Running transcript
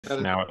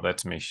Now it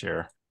lets me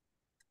share.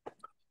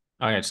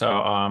 Okay,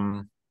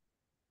 so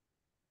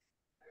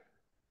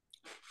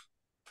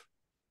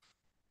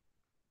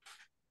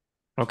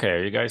okay,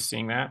 are you guys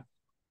seeing that?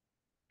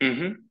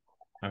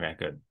 Mm-hmm. Okay,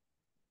 good.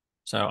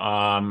 So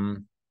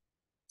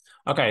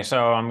okay,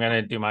 so I'm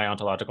gonna do my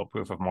ontological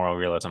proof of moral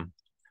realism.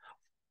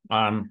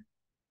 Um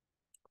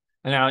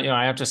and now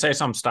I have to say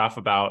some stuff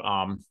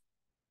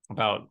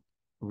about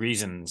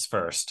reasons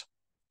first.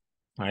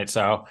 Right.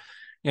 So,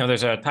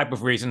 there's a type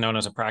of reason known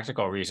as a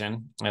practical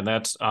reason, and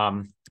that's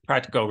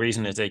practical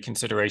reason is a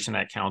consideration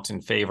that counts in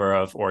favor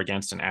of or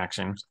against an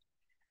action.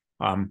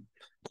 Um,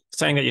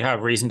 Saying that you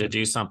have reason to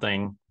do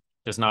something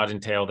does not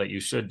entail that you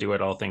should do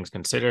it, all things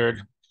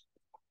considered,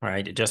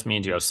 right? It just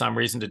means you have some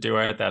reason to do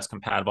it that's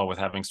compatible with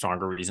having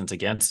stronger reasons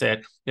against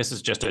it. This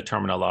is just a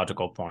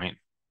terminological point.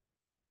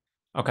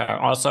 Okay.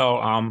 Also,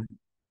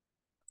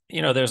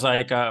 there's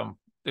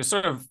there's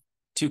sort of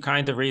two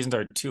kinds of reasons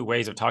or two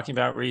ways of talking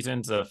about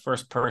reasons: the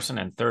first person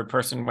and third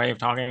person way of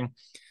talking.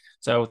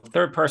 So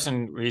third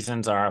person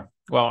reasons are,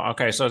 well,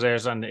 okay, so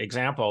there's an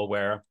example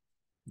where,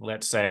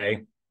 let's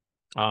say,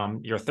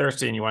 you're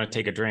thirsty and you want to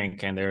take a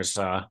drink, and there's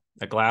a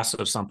glass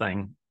of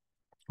something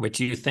which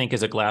you think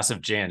is a glass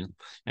of gin,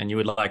 and you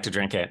would like to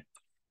drink it.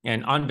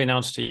 And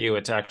unbeknownst to you,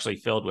 it's actually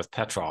filled with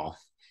petrol.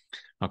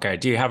 Okay,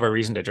 do you have a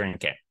reason to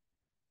drink it?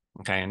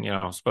 Okay,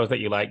 and suppose that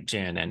you like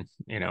gin, and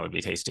it would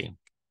be tasty.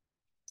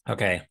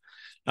 Okay,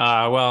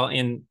 well,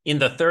 in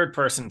the third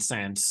person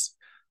sense,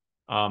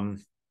 um,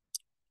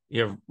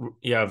 you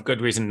have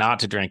good reason not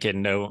to drink it,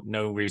 and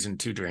no reason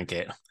to drink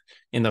it.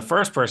 In the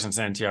first person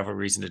sense, you have a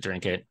reason to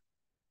drink it.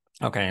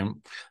 Okay,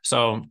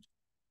 so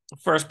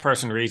first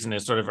person reason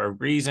is sort of a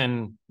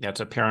reason that's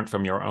apparent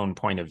from your own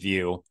point of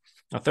view.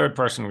 A third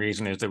person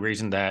reason is the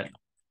reason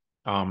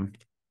um,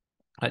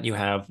 that you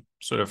have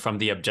sort of from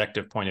the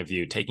objective point of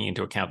view, taking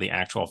into account the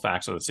actual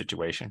facts of the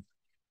situation.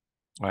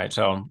 All right.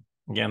 So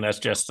again, that's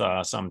just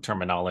some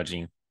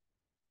terminology.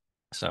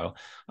 So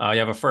you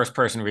have a first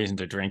person reason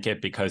to drink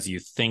it because you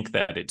think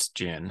that it's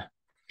gin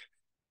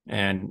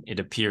and it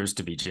appears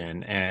to be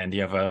gin. And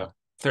you have a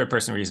third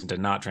person reason to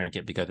not drink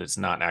it because it's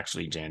not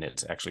actually gin,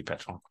 it's actually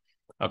petrol.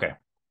 Okay.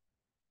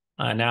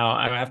 Now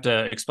I have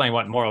to explain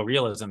what moral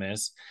realism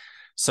is.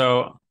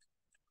 So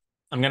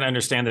I'm going to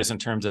understand this in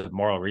terms of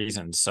moral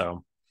reasons.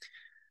 So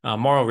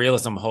moral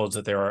realism holds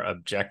that there are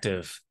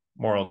objective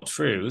moral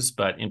truths,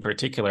 but in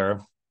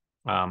particular,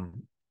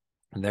 um,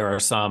 there are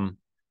some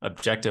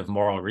objective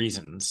moral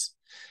reasons.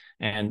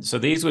 And so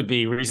these would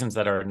be reasons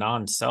that are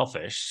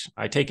non-selfish.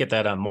 I take it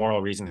that a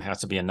moral reason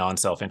has to be a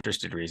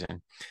non-self-interested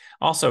reason.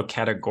 Also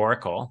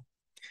categorical,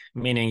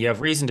 meaning you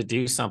have reason to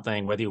do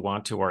something whether you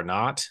want to or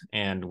not,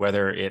 and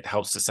whether it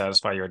helps to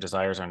satisfy your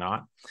desires or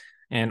not.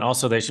 And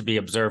also they should be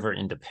observer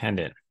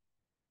independent,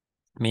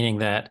 meaning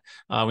that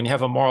when you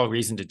have a moral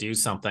reason to do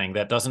something,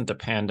 that doesn't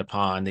depend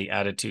upon the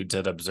attitudes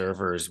that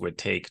observers would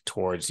take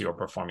towards your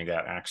performing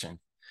that action.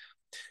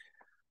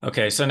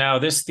 Okay, so now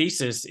this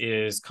thesis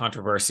is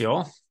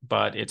controversial,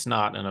 but it's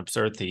not an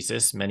absurd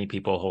thesis. Many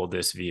people hold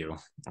this view.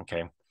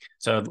 Okay,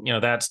 so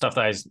that stuff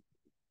that I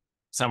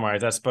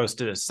summarized, that's supposed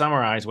to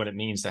summarize what it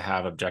means to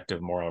have objective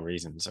moral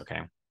reasons.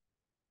 Okay,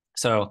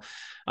 so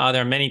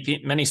there are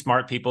many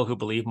smart people who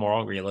believe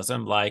moral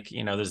realism. Like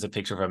there's a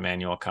picture of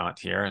Immanuel Kant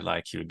here.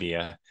 Like he would be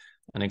an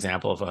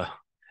example of a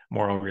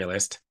moral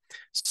realist.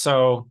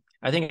 So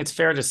I think it's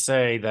fair to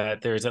say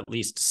that there's at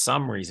least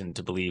some reason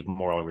to believe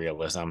moral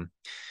realism,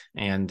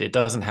 and it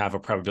doesn't have a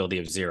probability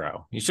of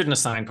zero. You shouldn't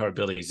assign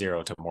probability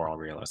zero to moral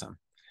realism.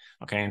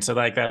 Okay, and so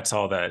that's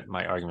all that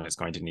my argument is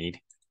going to need.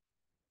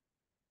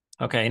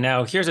 Okay,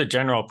 now here's a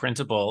general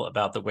principle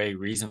about the way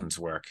reasons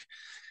work.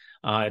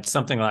 It's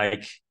something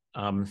like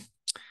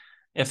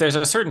if there's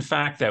a certain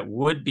fact that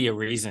would be a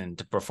reason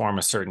to perform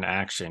a certain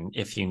action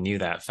if you knew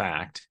that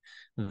fact,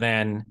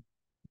 then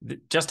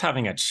just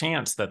having a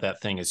chance that that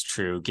thing is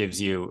true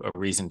gives you a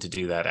reason to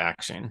do that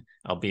action,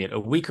 albeit a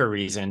weaker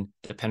reason,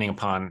 depending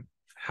upon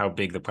how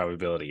big the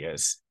probability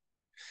is.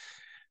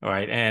 All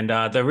right. And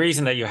the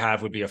reason that you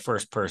have would be a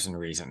first person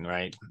reason,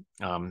 right?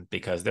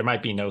 Because there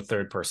might be no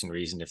third person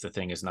reason if the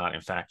thing is not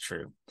in fact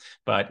true.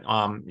 But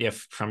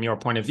if from your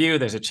point of view,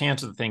 there's a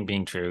chance of the thing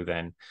being true,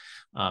 then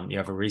you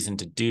have a reason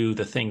to do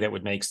the thing that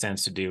would make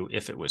sense to do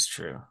if it was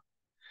true.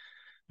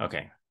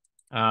 Okay.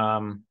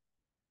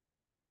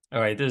 All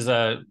right. This is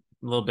a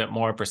little bit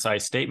more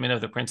precise statement of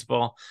the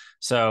principle.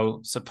 So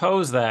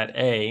suppose that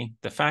A,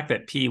 the fact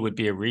that P would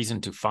be a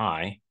reason to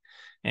phi,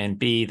 and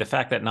B, the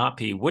fact that not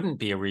P wouldn't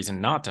be a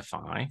reason not to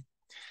phi,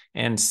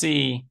 and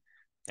C,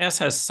 S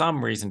has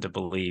some reason to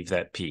believe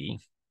that P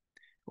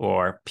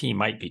or P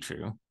might be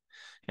true.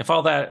 If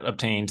all that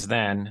obtains,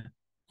 then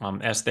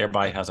S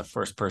thereby has a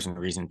first person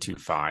reason to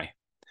phi.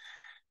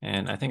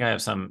 And I think I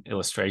have some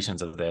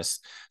illustrations of this.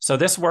 So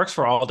this works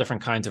for all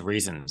different kinds of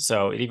reasons.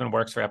 So it even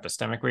works for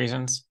epistemic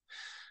reasons.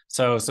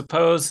 So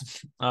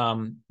suppose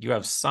you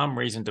have some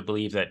reason to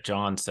believe that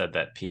John said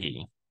that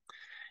P.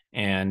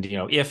 And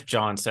if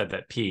John said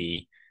that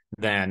P,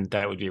 then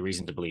that would be a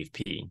reason to believe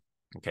P.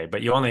 Okay,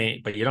 but you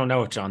don't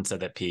know if John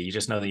said that P. You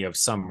just know that you have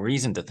some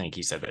reason to think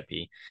he said that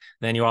P.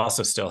 Then you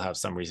also still have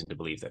some reason to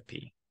believe that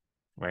P.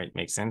 Right?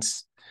 Makes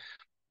sense?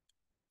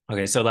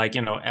 Okay, so like,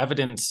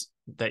 evidence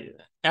that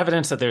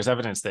there's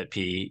evidence that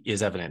P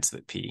is evidence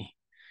that P,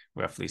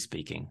 roughly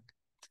speaking.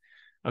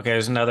 Okay,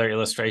 there's another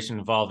illustration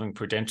involving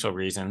prudential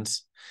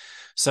reasons.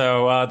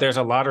 So there's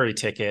a lottery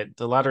ticket.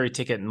 The lottery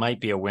ticket might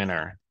be a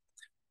winner.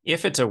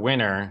 If it's a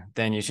winner,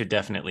 then you should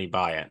definitely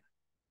buy it.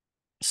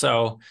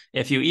 So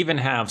if you even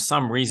have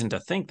some reason to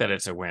think that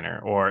it's a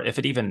winner, or if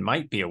it even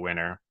might be a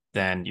winner,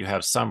 then you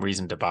have some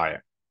reason to buy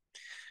it.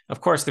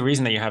 Of course, the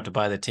reason that you have to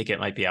buy the ticket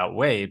might be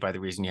outweighed by the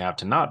reason you have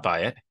to not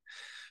buy it,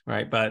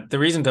 right? But the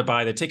reason to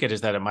buy the ticket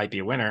is that it might be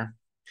a winner.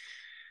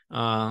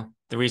 The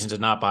reason to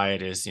not buy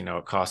it is,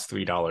 it costs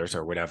 $3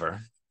 or whatever.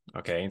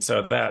 Okay, and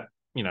so that,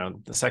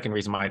 the second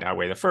reason might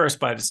outweigh the first,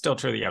 but it's still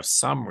true that you have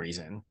some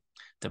reason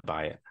to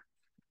buy it.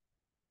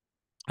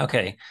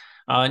 Okay,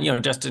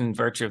 just in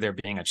virtue of there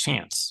being a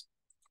chance.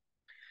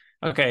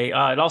 Okay,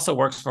 it also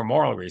works for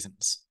moral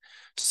reasons.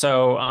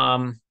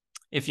 So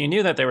if you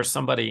knew that there was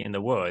somebody in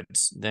the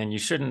woods, then you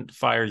shouldn't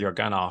fire your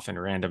gun off in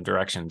random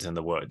directions in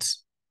the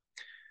woods.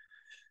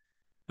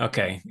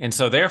 Okay, and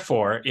so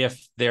therefore,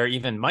 if there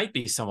even might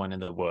be someone in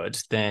the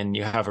woods, then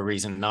you have a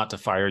reason not to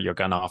fire your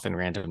gun off in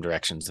random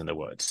directions in the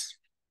woods.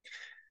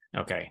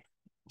 Okay,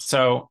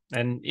 so,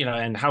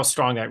 and how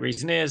strong that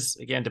reason is,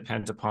 again,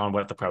 depends upon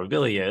what the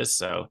probability is.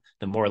 So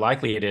the more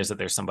likely it is that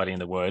there's somebody in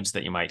the woods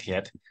that you might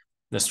hit,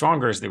 the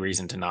stronger is the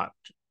reason to not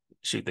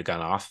shoot the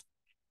gun off.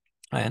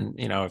 And,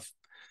 if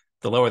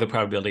the lower the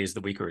probability is,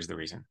 the weaker is the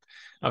reason.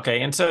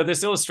 Okay, and so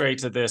this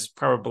illustrates that this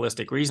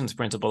probabilistic reasons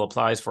principle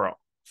applies for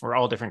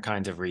all different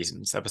kinds of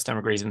reasons,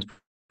 epistemic reasons,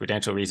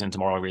 prudential reasons,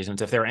 moral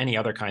reasons. If there are any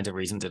other kinds of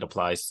reasons, it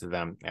applies to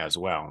them as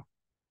well.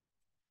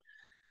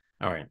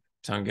 All right,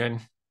 sound good?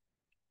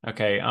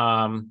 Okay,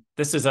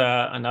 this is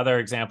another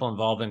example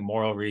involving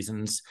moral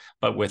reasons,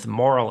 but with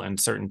moral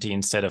uncertainty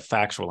instead of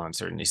factual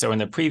uncertainty. So in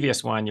the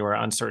previous one, you were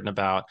uncertain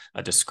about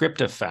a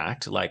descriptive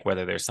fact, like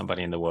whether there's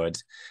somebody in the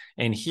woods.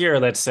 And here,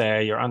 let's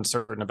say you're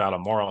uncertain about a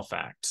moral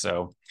fact.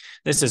 So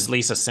this is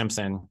Lisa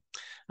Simpson.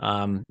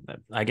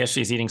 I guess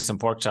she's eating some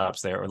pork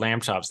chops there, or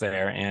lamb chops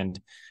there, and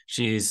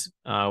she's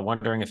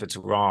wondering if it's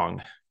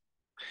wrong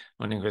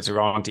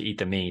to eat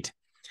the meat.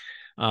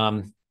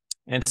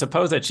 And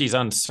suppose that she's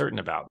uncertain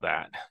about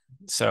that.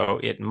 So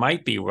it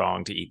might be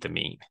wrong to eat the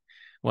meat.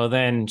 Well,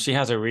 then she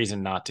has a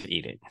reason not to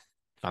eat it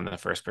from the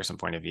first person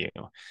point of view,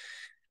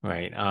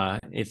 right?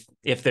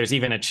 If there's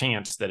even a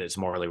chance that it's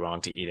morally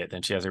wrong to eat it,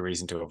 then she has a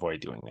reason to avoid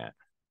doing that.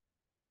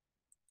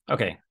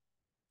 Okay.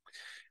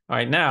 All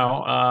right,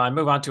 now I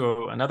move on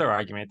to another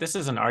argument. This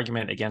is an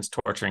argument against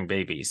torturing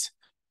babies.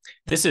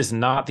 This is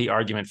not the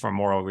argument for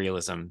moral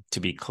realism, to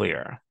be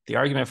clear. The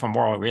argument for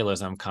moral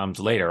realism comes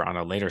later on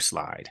a later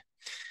slide.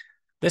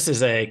 This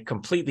is a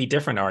completely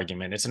different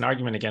argument. It's an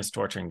argument against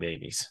torturing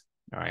babies.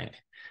 All right.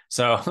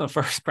 So the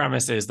first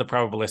premise is the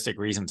probabilistic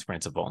reasons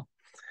principle,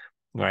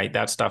 right?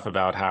 That stuff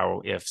about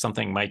how if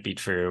something might be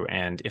true,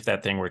 and if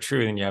that thing were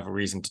true, then you have a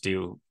reason to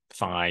do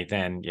phi,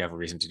 then you have a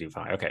reason to do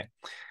phi. Okay.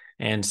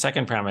 And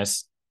second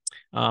premise,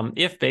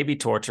 if baby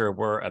torture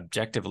were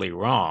objectively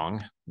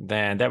wrong,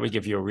 then that would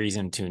give you a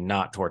reason to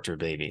not torture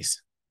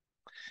babies.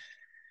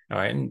 All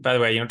right. And by the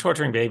way,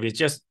 torturing babies,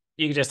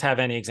 you could just have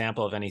any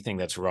example of anything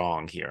that's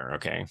wrong here,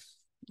 okay?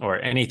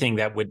 Or anything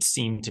that would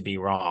seem to be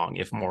wrong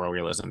if moral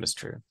realism is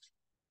true.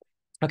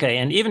 Okay,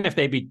 and even if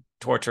baby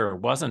torture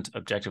wasn't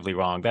objectively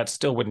wrong, that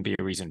still wouldn't be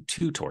a reason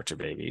to torture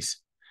babies.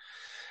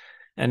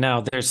 And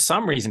now there's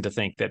some reason to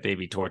think that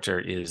baby torture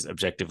is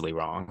objectively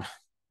wrong.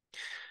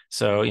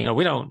 So,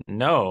 we don't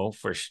know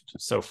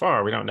so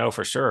far, we don't know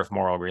for sure if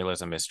moral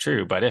realism is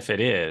true, but if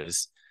it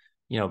is,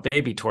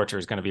 baby torture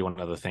is going to be one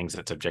of the things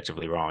that's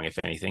objectively wrong, if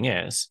anything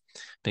is,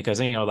 because,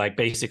 like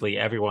basically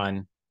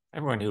everyone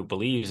who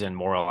believes in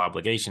moral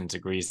obligations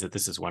agrees that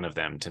this is one of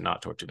them, to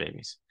not torture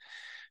babies.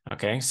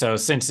 Okay, so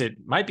since it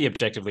might be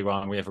objectively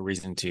wrong, we have a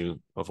reason to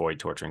avoid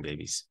torturing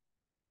babies.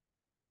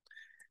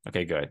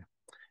 Okay, good.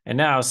 And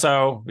now,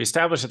 so we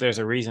established that there's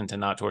a reason to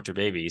not torture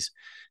babies.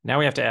 Now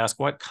we have to ask,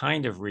 what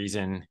kind of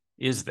reason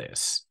is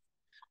this?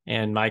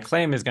 And my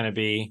claim is going to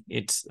be,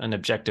 it's an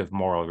objective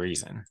moral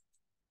reason.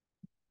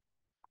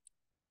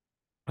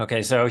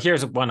 Okay, so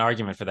here's one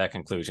argument for that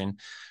conclusion.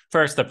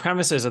 First, the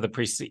premises of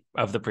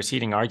the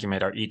preceding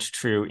argument are each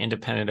true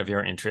independent of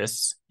your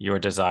interests, your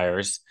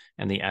desires,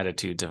 and the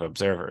attitudes of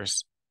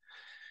observers.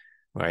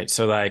 Right,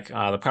 so like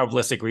the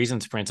probabilistic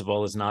reasons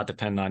principle is not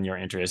dependent on your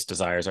interests,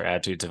 desires, or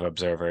attitudes of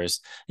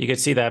observers. You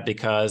could see that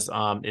because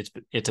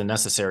it's a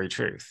necessary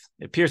truth.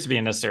 It appears to be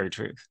a necessary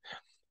truth.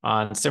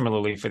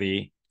 Similarly, for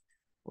the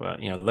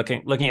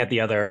looking at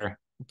the other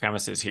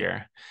premises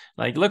here,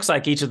 like looks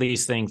like each of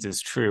these things is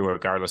true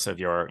regardless of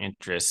your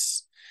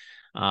interests,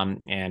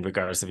 and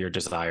regardless of your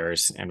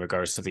desires, and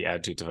regardless of the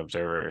attitudes of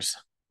observers.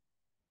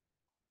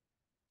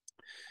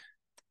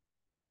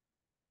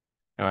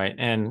 All right,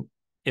 and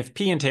if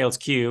P entails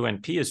Q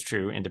and P is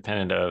true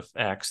independent of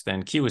X,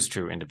 then Q is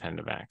true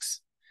independent of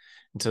X.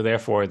 And so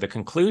therefore, the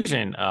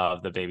conclusion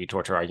of the baby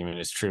torture argument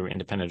is true,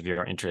 independent of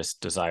your interests,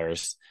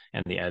 desires,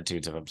 and the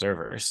attitudes of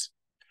observers.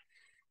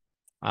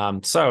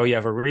 So you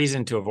have a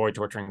reason to avoid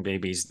torturing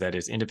babies that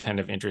is independent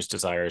of interest,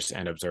 desires,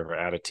 and observer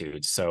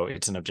attitudes. So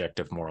it's an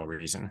objective moral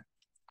reason.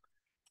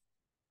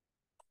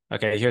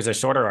 Okay, here's a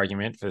shorter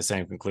argument for the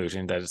same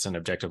conclusion, that it's an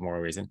objective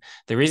moral reason.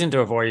 The reason to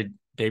avoid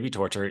baby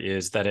torture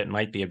is that it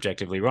might be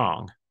objectively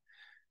wrong.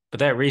 But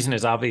that reason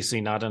is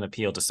obviously not an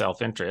appeal to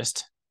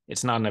self-interest.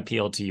 It's not an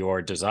appeal to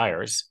your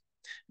desires.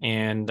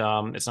 And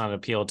it's not an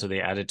appeal to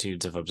the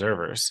attitudes of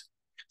observers.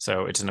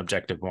 So it's an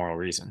objective moral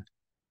reason.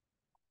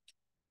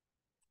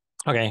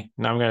 Okay,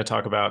 now I'm going to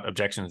talk about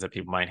objections that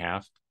people might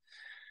have.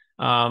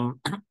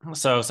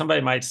 So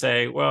somebody might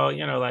say, well,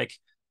 like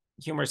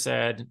Huemer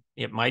said,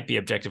 it might be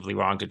objectively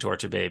wrong to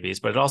torture babies,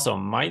 but it also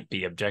might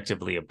be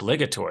objectively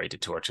obligatory to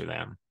torture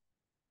them.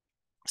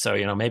 So,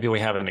 maybe we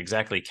have an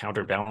exactly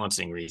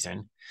counterbalancing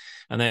reason.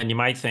 And then you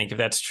might think, if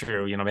that's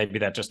true, maybe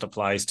that just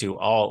applies to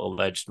all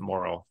alleged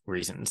moral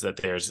reasons, that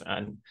there's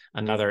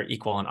another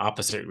equal and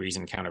opposite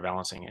reason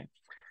counterbalancing it.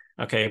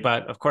 Okay,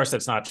 but of course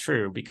that's not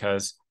true,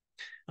 because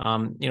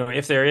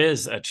if there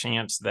is a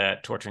chance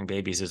that torturing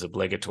babies is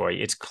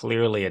obligatory, it's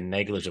clearly a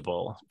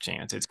negligible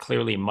chance. It's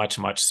clearly much,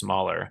 much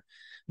smaller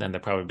than the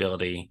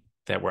probability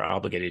that we're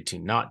obligated to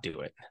not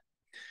do it,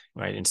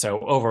 right? And so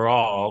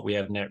overall, we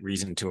have net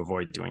reason to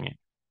avoid doing it.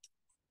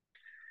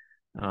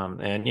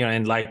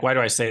 And why do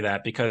I say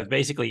that? Because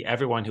basically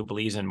everyone who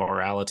believes in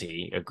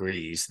morality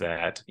agrees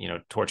that,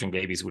 torturing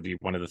babies would be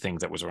one of the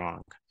things that was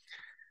wrong.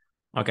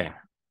 Okay.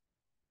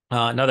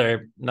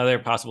 Another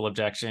possible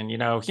objection,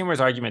 Huemer's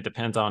argument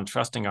depends on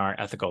trusting our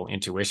ethical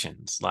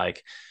intuitions.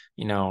 Like,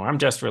 I'm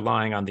just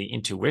relying on the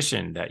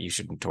intuition that you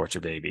shouldn't torture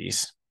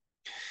babies.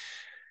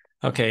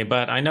 Okay,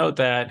 but I note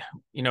that,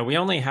 we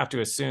don't have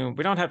to assume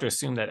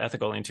that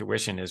ethical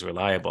intuition is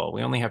reliable.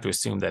 We only have to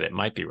assume that it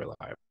might be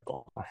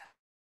reliable.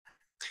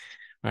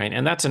 Right,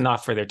 and that's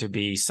enough for there to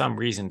be some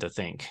reason to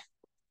think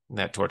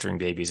that torturing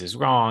babies is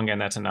wrong,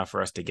 and that's enough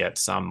for us to get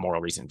some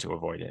moral reason to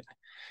avoid it,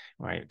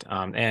 right?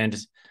 And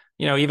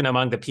even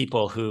among the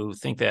people who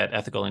think that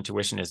ethical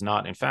intuition is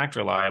not in fact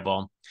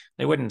reliable,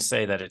 they wouldn't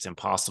say that it's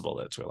impossible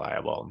that it's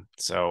reliable.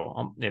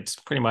 So it's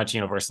pretty much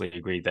universally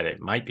agreed that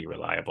it might be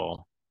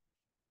reliable.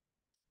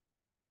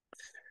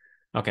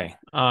 Okay,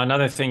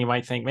 another thing you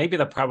might think, maybe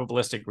the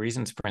probabilistic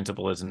reasons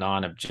principle is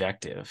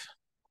non-objective.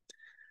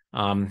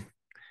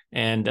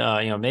 And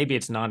maybe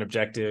it's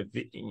non-objective.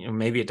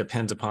 Maybe it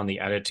depends upon the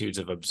attitudes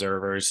of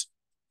observers,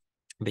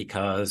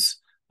 because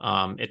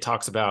it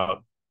talks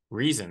about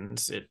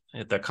reasons.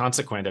 The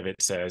consequent of it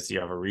says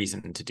you have a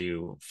reason to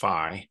do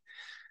phi,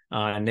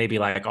 and maybe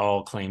like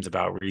all claims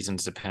about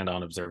reasons depend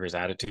on observers'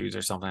 attitudes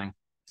or something.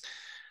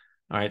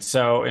 All right.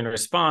 So in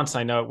response,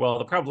 I know, well,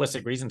 the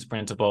probabilistic reasons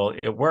principle,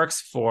 it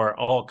works for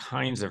all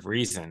kinds of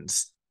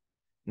reasons,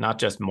 not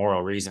just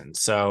moral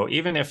reasons. So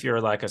even if you're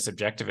like a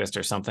subjectivist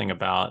or something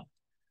about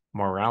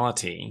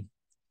morality,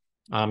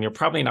 you're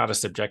probably not a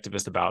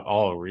subjectivist about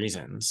all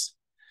reasons.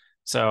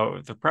 So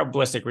the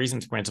probabilistic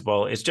reasons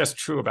principle is just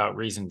true about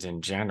reasons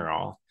in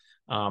general.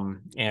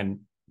 And,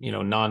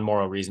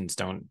 non-moral reasons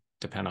don't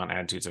depend on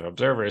attitudes of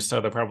observers.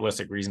 So the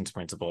probabilistic reasons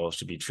principle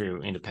should be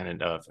true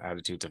independent of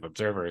attitudes of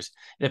observers.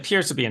 It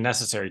appears to be a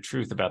necessary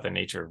truth about the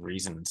nature of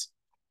reasons.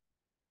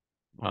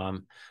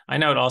 I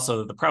note also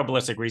that the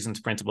probabilistic reasons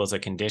principle is a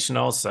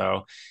conditional,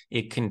 so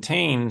it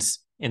contains,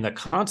 in the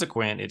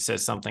consequent, it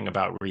says something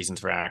about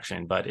reasons for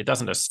action, but it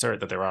doesn't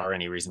assert that there are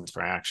any reasons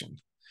for action.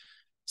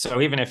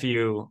 So even if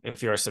you're a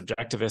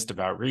subjectivist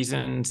about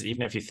reasons,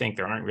 even if you think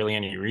there aren't really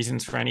any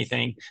reasons for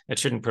anything, that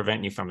shouldn't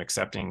prevent you from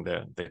accepting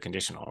the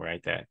conditional,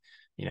 right? That,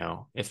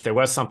 if there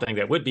was something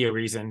that would be a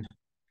reason,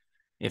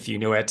 if you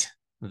knew it,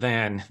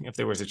 then if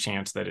there was a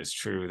chance that it's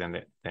true,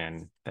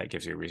 then that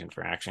gives you a reason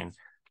for action.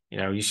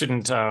 You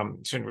shouldn't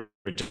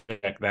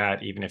reject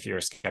that, even if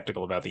you're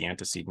skeptical about the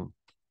antecedent.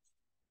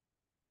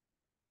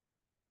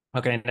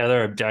 Okay,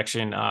 another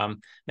objection.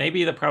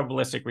 Maybe the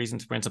probabilistic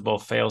reasons principle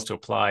fails to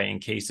apply in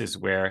cases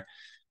where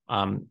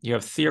you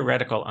have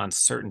theoretical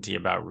uncertainty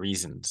about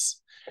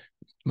reasons.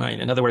 Right.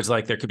 In other words,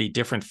 like there could be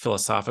different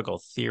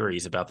philosophical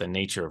theories about the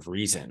nature of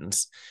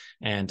reasons,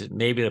 and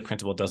maybe the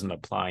principle doesn't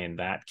apply in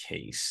that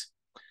case.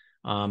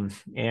 And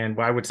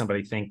why would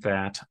somebody think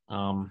that?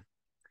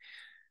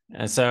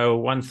 And so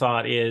one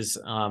thought is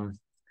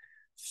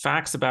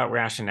facts about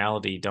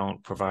rationality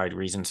don't provide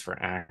reasons for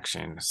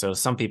action. So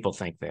some people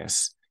think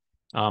this.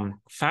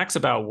 Facts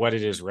about what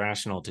it is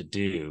rational to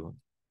do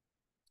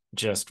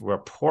just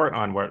report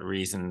on what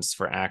reasons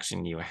for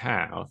action you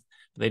have.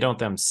 They don't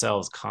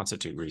themselves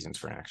constitute reasons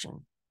for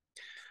action.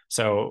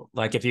 So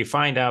like if you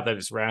find out that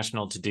it's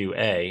rational to do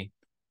A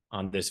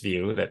on this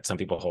view that some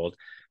people hold,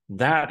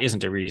 that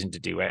isn't a reason to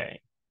do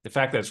A. The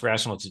fact that it's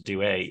rational to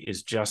do A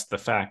is just the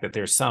fact that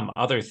there's some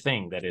other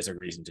thing that is a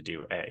reason to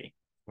do A,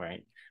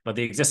 right? But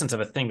the existence of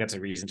a thing that's a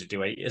reason to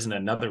do A isn't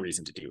another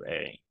reason to do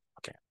A.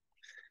 Okay.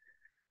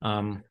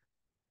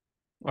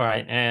 All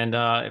right, and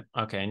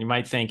okay, and you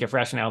might think if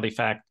rationality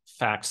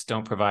facts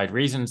don't provide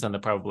reasons, then the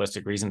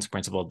probabilistic reasons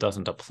principle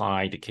doesn't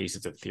apply to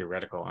cases of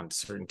theoretical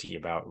uncertainty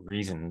about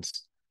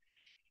reasons.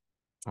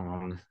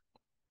 And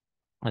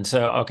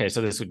so, okay,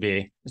 so this would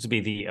be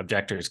the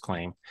objector's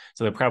claim.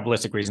 So the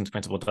probabilistic reasons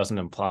principle doesn't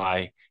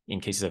apply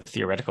in cases of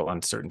theoretical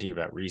uncertainty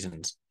about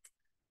reasons.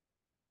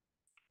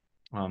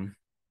 All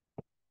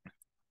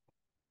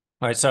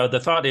right, so the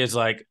thought is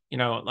like,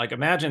 like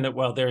imagine that,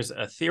 well, there's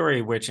a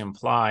theory which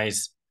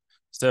implies,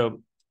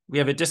 so we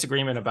have a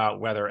disagreement about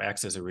whether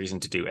X is a reason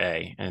to do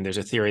A. And there's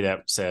a theory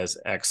that says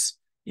X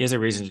is a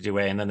reason to do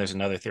A. And then there's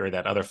another theory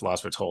that other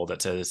philosophers hold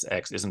that says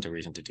X isn't a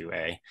reason to do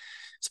A.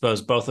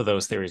 Suppose both of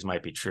those theories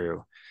might be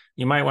true.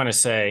 You might want to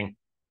say,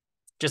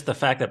 just the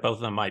fact that both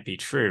of them might be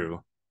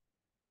true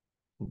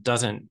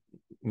doesn't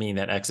mean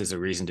that X is a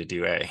reason to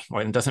do A,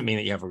 or it doesn't mean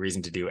that you have a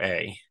reason to do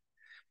A,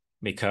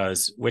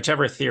 because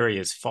whichever theory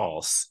is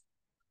false,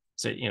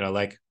 so,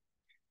 like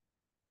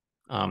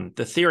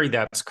the theory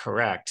that's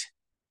correct,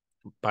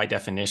 by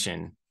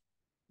definition,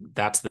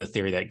 that's the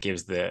theory that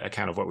gives the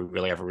account of what we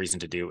really have a reason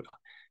to do.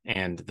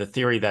 And the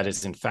theory that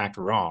is in fact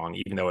wrong,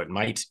 even though it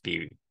might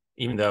be,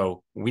 even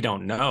though we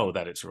don't know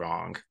that it's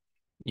wrong,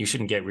 you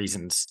shouldn't get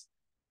reasons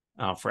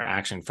for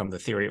action from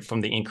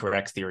the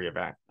incorrect theory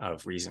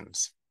of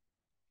reasons.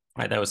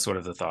 Right, that was sort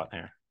of the thought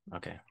there.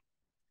 Okay.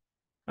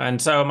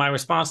 And so my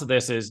response to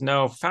this is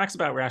no, facts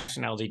about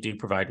rationality do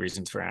provide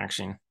reasons for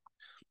action.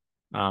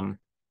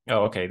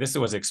 Okay, this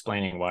was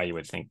explaining why you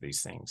would think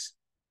these things.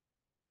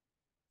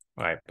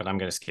 All right, but I'm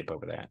going to skip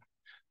over that.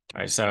 All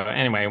right, so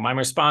anyway, my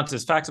response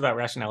is facts about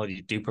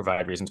rationality do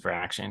provide reasons for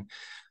action.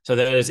 So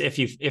that is, if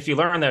you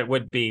learn that it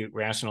would be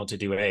rational to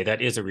do A,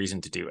 that is a reason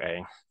to do A.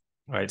 All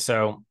right,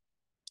 so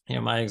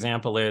my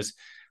example is,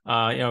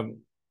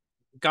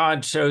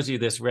 God shows you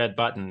this red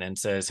button and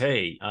says,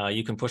 hey,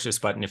 you can push this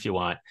button if you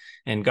want.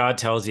 And God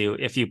tells you,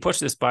 if you push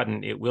this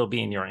button, it will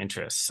be in your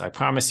interests. I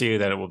promise you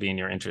that it will be in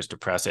your interest to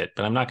press it,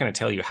 but I'm not going to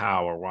tell you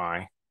how or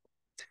why.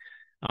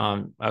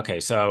 Okay,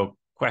 so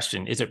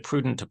question, is it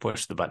prudent to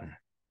push the button?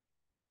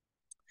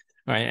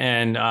 Right,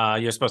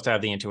 and you're supposed to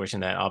have the intuition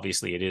that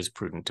obviously it is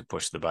prudent to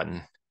push the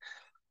button.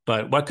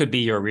 But what could be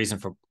your reason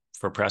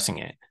for pressing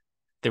it?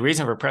 The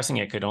reason for pressing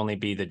it could only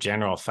be the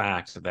general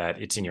fact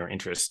that it's in your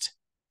interest.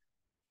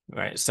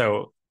 Right.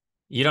 So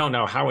you don't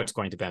know how it's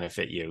going to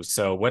benefit you.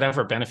 So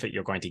whatever benefit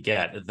you're going to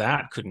get,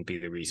 that couldn't be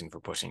the reason for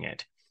pushing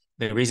it.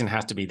 The reason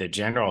has to be the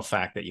general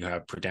fact that you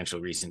have prudential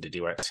reason to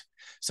do it.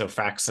 So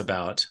facts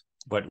about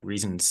what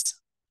reasons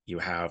you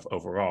have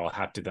overall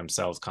have to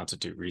themselves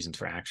constitute reasons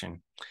for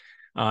action.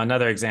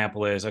 Another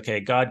example is, okay,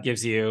 God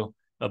gives you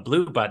a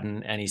blue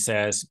button and he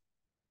says,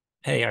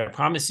 hey, I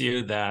promise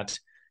you that,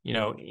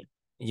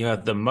 you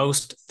have the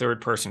most third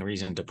person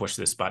reason to push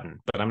this button,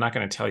 but I'm not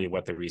going to tell you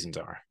what the reasons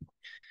are.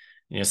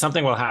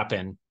 Something will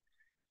happen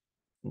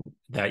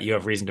that you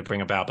have reason to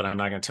bring about, but I'm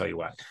not going to tell you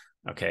what.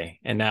 Okay.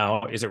 And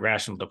now, is it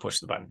rational to push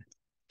the button?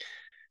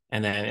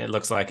 And then it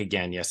looks like,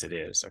 again, yes, it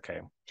is.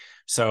 Okay.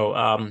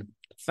 So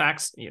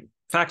facts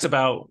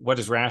about what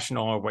is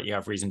rational or what you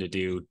have reason to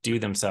do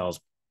themselves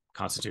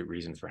constitute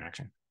reasons for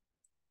action.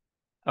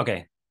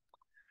 Okay.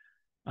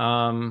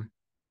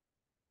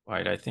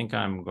 Right. I think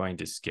I'm going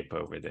to skip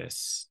over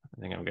this. I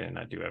think I'm going to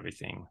not do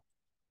everything.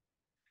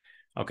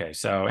 Okay,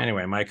 so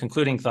anyway, my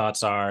concluding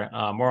thoughts are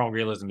moral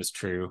realism is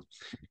true,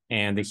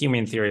 and the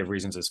Humean theory of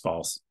reasons is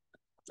false.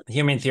 The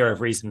Humean theory of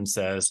reason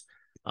says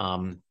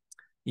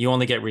you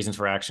only get reasons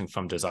for action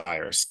from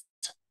desires.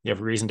 You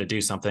have a reason to do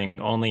something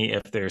only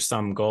if there's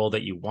some goal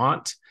that you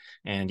want,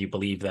 and you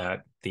believe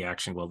that the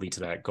action will lead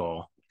to that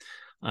goal.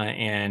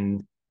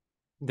 And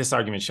this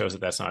argument shows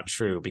that that's not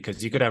true,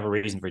 because you could have a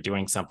reason for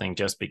doing something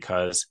just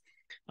because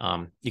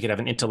you could have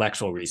an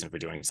intellectual reason for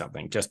doing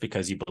something just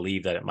because you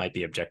believe that it might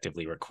be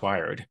objectively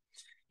required,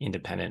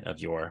 independent of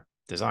your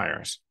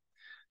desires.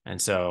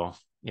 And so,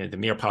 the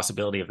mere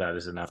possibility of that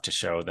is enough to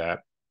show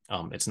that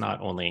it's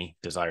not only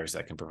desires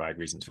that can provide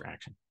reasons for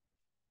action.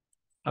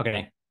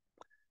 Okay,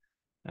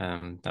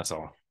 that's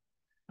all.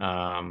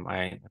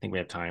 I think we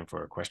have time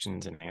for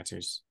questions and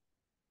answers.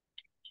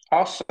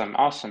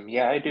 Awesome.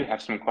 Yeah, I do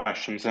have some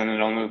questions, and then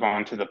I'll move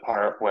on to the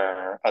part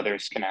where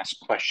others can ask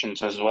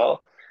questions as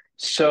well.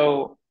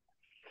 So,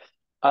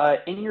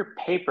 in your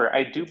paper,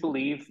 I do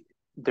believe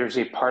there's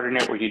a part in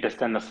it where you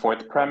defend the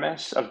fourth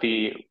premise of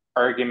the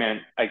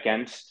argument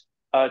against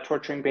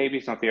torturing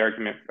babies, not the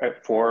argument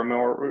for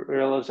moral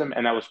realism,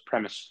 and that was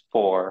premise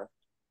 4,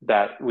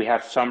 that we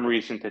have some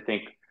reason to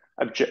think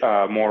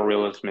moral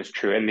realism is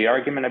true. And the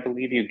argument I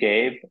believe you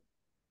gave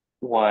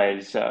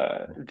was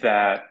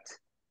that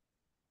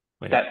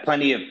Wait, that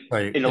plenty of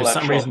there's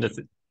some reason intellectual.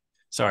 to.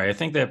 Sorry, I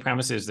think the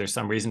premise is there's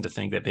some reason to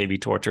think that baby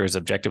torture is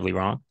objectively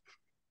wrong.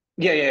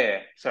 Yeah.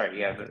 Sorry,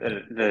 yeah,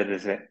 Okay. that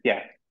is it.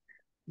 Yeah,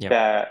 Yep.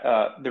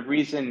 that the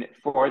reason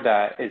for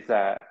that is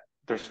that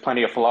there's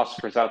plenty of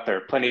philosophers out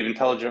there, plenty of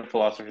intelligent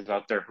philosophers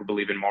out there who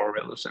believe in moral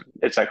realism.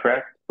 Is that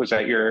correct? Was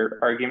that your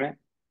argument?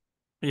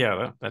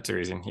 Yeah, that's a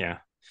reason. Yeah.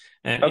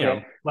 And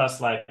Okay.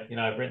 plus, like,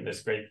 I've written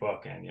this great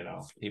book, and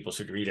people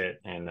should read it.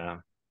 And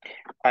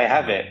I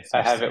have it.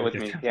 I Seems have to it think with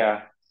me.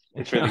 Yeah,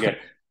 it's really good.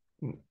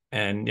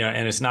 and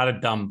and it's not a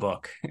dumb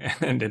book,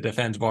 and it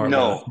defends moral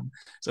No, realism.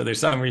 So there's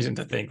some reason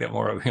to think that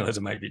moral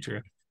realism might be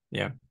true.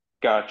 Yeah.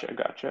 gotcha,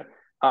 gotcha.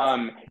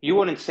 You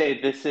wouldn't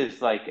say this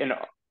is like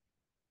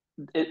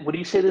would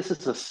you say this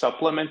is a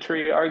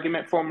supplementary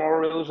argument for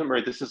moral realism,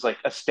 or this is like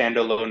a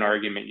standalone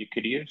argument you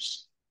could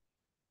use?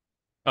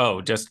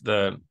 Oh, just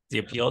the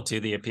appeal to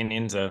the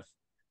opinions of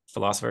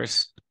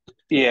philosophers.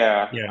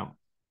 Yeah. Yeah.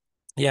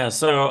 Yeah.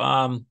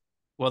 So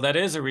well, that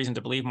is a reason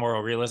to believe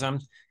moral realism.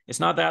 It's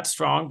not that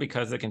strong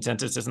because the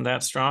consensus isn't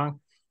that strong.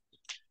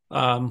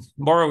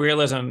 Moral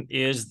realism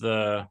is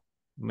the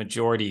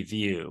majority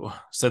view.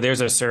 So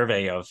there's a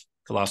survey of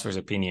philosophers'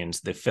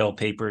 opinions, the Phil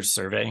Papers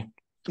survey.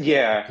 Yeah,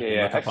 yeah, You can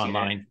yeah. look I've up seen it.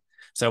 online.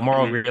 So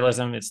moral Hmm.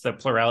 realism, it's the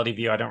plurality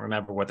view. I don't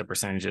remember what the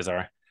percentages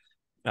are.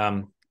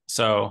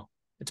 So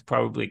it's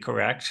probably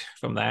correct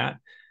from that.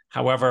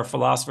 However,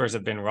 philosophers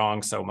have been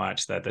wrong so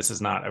much that this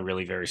is not a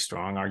really very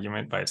strong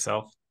argument by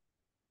itself.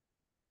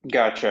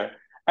 Gotcha.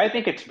 I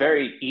think it's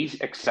very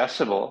easy,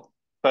 accessible,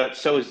 but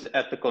so is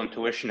Ethical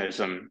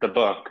Intuitionism, the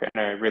book, and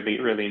I really,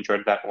 really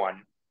enjoyed that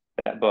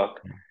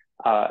book.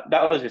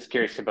 That was just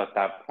curious about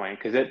that point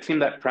because it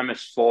seemed that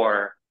premise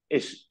four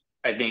is,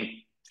 I think,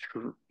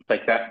 true,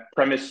 like that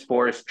premise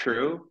four is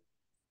true.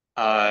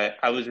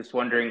 I was just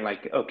wondering,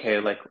 like, okay,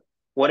 like,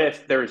 what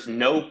if there's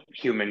no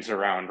humans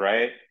around,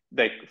 right?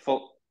 Like,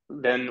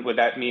 then would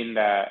that mean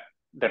that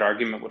that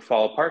argument would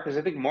fall apart? Because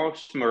I think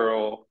most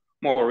moral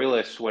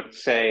realists would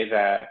say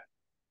that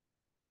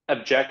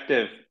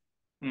objective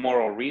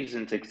moral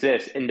reasons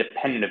exist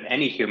independent of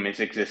any humans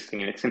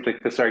existing, and it seems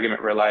like this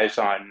argument relies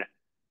on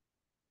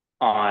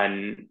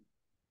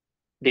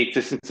the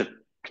existence of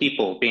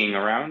people being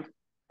around.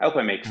 I hope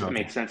it Okay.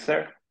 makes sense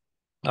there.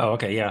 Oh,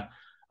 okay. Yeah.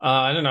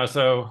 I don't know.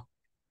 So,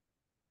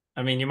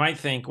 I mean, you might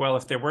think, well,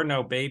 if there were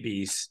no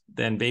babies,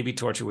 then baby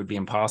torture would be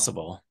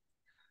impossible.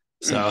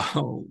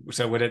 So,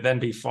 so would it then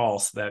be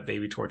false that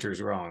baby torture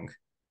is wrong?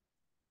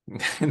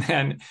 and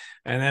then,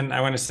 and then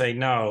I want to say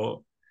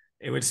no.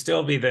 It would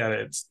still be that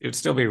it would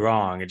still be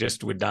wrong. It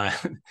just would not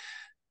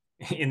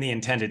in the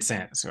intended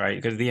sense, right?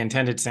 Because the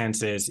intended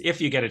sense is if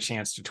you get a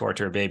chance to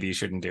torture a baby, you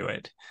shouldn't do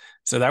it.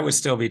 So that would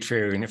still be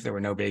true, and if there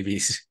were no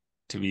babies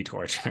to be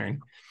tortured,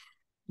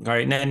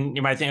 right? And then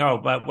you might think, oh,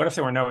 but what if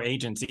there were no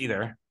agents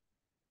either?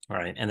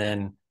 Right.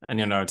 And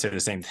it's the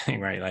same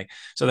thing, right? Like,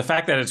 so the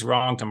fact that it's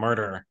wrong to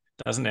murder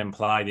doesn't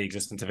imply the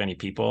existence of any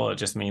people. It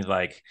just means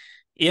like,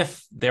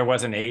 if there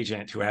was an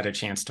agent who had a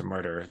chance to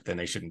murder, then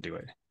they shouldn't do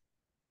it.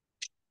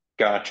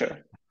 Gotcha.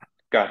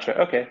 Gotcha.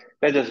 Okay,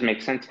 that does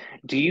make sense.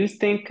 Do you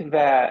think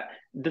that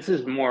this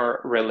is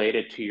more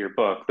related to your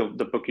book,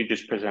 the book you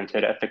just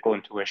presented, Ethical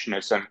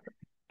Intuitionism?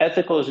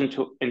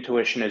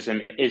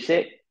 Intuitionism,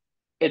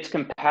 it's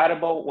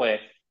compatible with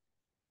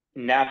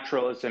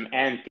naturalism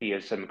and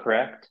theism,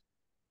 correct?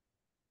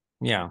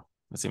 Yeah,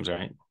 that seems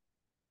right.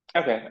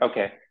 Okay,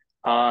 okay.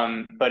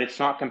 But it's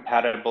not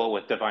compatible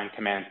with divine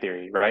command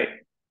theory, right?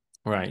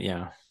 Right.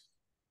 Yeah.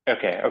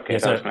 Okay, okay, Yeah.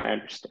 that was So, my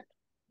understanding.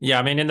 yeah,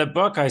 I mean, in the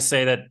book, I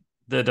say that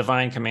the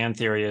divine command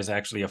theory is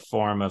actually a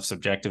form of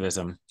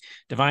subjectivism.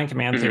 Divine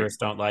command Hmm. theorists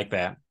don't like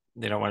that.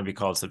 They don't want to be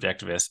called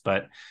subjectivists.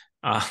 But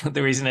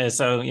the reason is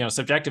so,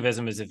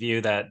 subjectivism is a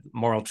view that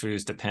moral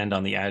truths depend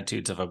on the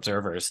attitudes of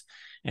observers.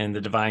 And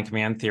the divine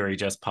command theory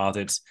just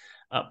posits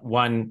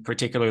one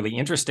particularly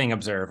interesting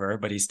observer,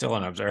 but he's still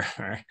an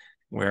observer,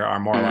 where our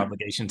moral Hmm.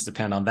 obligations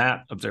depend on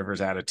that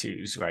observer's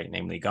attitudes, right?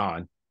 Namely,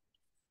 God.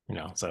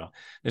 So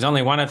there's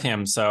only one of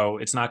him, so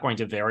it's not going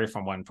to vary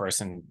from one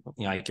person.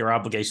 Like your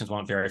obligations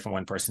won't vary from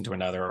one person to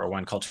another or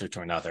one culture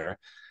to another,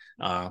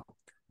 uh,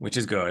 which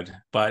is good,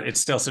 but it's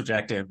still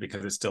subjective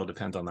because it still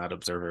depends on that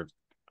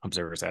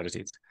observer's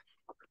attitudes.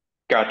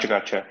 Gotcha,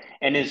 gotcha.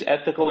 And is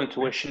ethical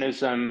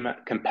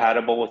intuitionism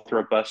compatible with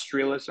robust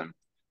realism?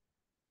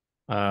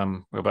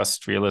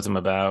 Robust realism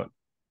about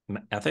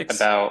ethics.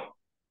 About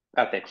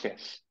ethics,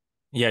 yes.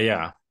 Yeah,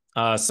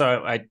 yeah.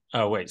 So I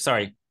oh wait,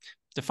 sorry.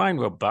 Define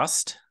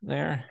robust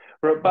there.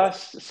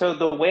 Robust. So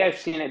the way I've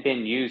seen it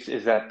being used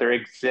is that there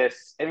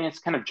exists, I mean, it's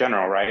kind of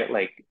general, right?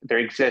 Like there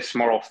exists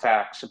moral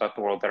facts about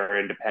the world that are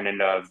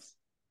independent of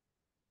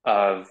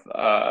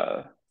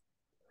uh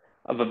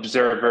of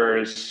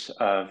observers,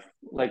 of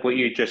like what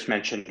you just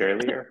mentioned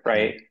earlier, Yeah.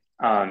 right?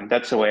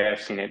 That's the way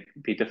I've seen it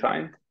be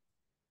defined.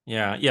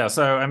 Yeah, yeah.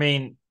 So I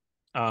mean,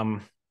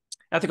 um,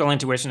 ethical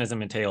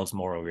intuitionism entails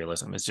moral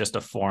realism. It's just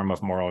a form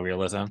of moral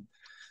realism.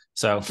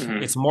 So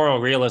Hmm. it's moral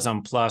realism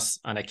plus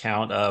an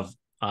account of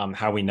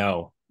how we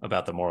know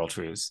about the moral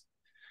truths.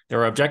 There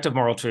are objective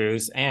moral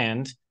truths,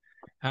 and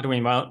how do we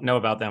know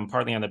about them?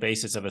 Partly on the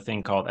basis of a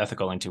thing called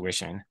ethical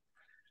intuition.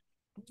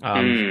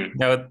 Um, Mm. you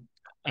know,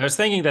 I was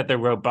thinking that the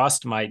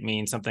robust might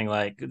mean something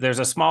like there's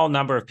a small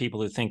number of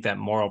people who think that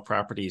moral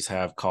properties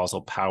have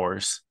causal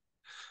powers,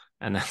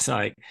 and that's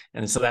like,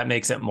 and so that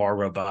makes it more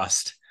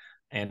robust.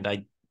 And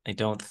I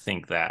don't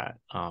think that.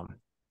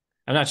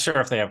 I'm not sure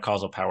if they have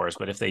causal powers,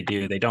 but if they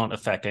do, they don't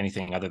affect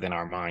anything other than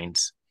our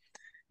minds,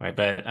 right?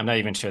 But I'm not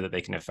even sure that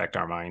they can affect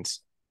our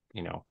minds,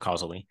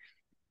 causally.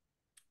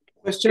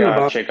 Question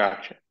about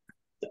Gotcha.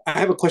 I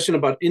have a question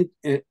about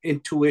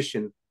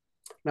intuition.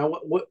 Now,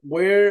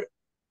 where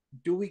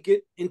do we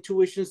get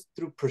intuitions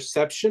through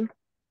perception?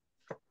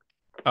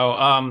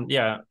 Oh,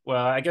 yeah.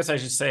 Well, I guess I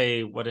should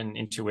say what an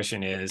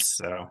intuition is.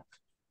 So,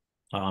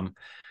 an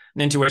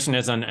intuition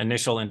is an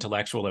initial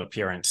intellectual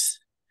appearance.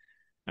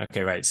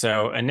 Okay, right.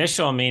 So,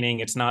 initial meaning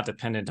it's not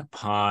dependent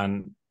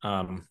upon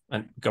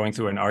going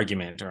through an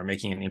argument or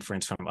making an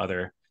inference from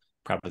other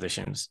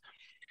propositions.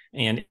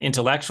 And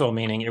intellectual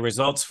meaning it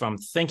results from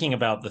thinking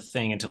about the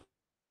thing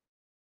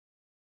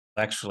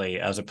intellectually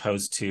as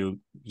opposed to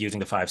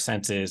using the five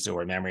senses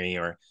or memory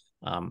or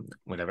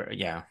whatever.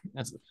 Yeah,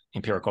 that's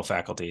empirical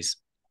faculties.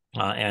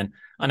 And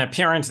an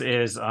appearance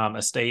is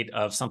a state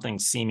of something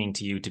seeming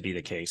to you to be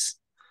the case.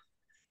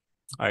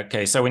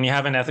 Okay, so when you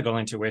have an ethical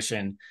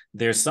intuition,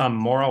 there's some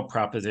moral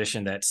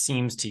proposition that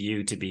seems to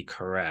you to be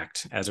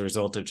correct as a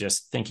result of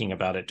just thinking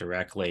about it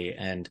directly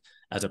and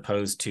as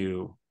opposed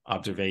to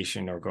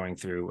observation or going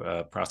through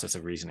a process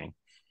of reasoning.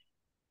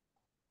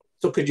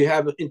 So could you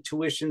have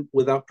intuition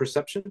without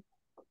perception?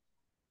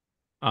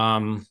 I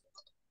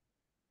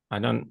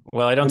don't And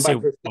by see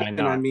why perception, I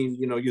not. mean,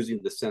 using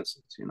the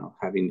senses,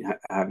 having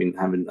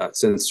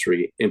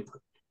sensory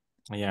input.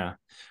 Yeah.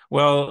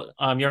 Well,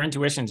 your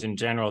intuitions in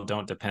general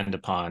don't depend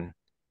upon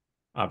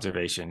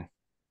observation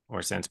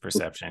or sense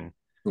perception.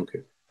 Okay.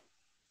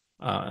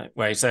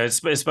 Right. So it's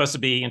supposed to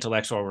be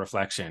intellectual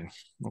reflection.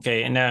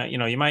 Okay. And now,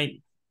 you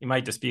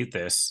might dispute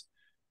this.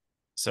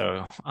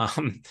 So,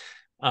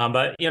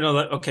 but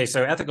okay.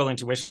 So ethical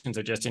intuitions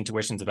are just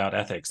intuitions about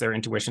ethics. They're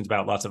intuitions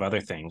about lots of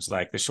other things,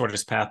 like the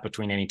shortest path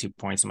between any 2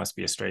 points must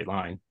be a straight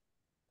line.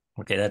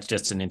 Okay, that's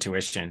just an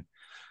intuition.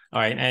 All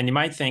right, and you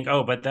might think,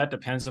 oh, but that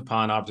depends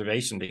upon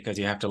observation because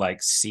you have to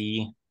like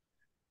see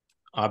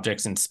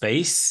objects in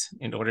space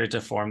in order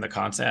to form the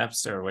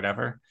concepts or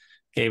whatever.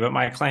 Okay, but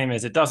my claim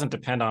is it doesn't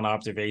depend on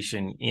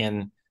observation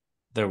in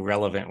the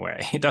relevant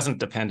way. It doesn't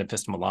depend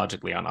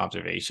epistemologically on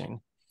observation.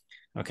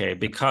 Okay,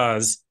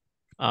 because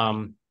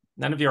none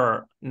of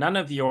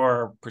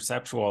your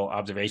perceptual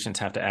observations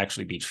have to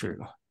actually be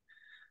true.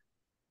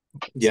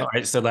 Yeah.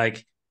 So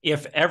like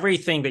if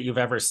everything that you've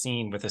ever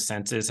seen with the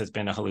senses has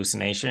been a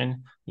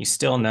hallucination, you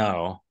still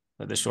know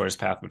that the shortest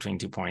path between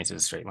 2 points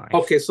is a straight line.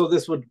 Okay, so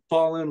this would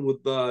fall in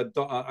with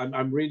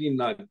I'm reading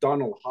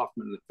Donald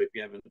Hoffman, if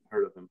you haven't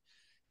heard of him.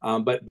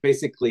 But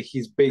basically,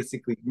 he's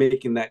basically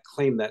making that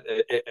claim that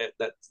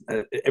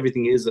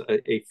everything is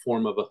a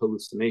form of a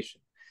hallucination.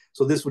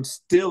 So this would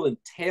still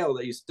entail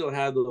that you still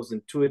have those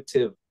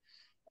intuitive,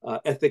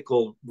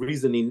 ethical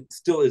reasoning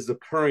still is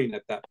occurring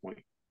at that point.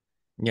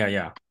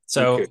 Yeah.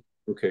 So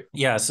okay.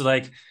 Yeah, so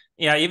like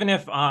even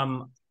if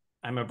I'm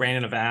a brain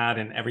in a vat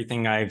and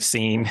everything I've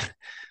seen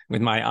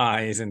with my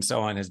eyes and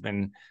so on has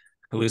been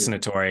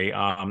hallucinatory,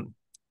 I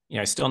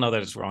still know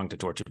that it's wrong to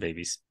torture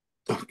babies.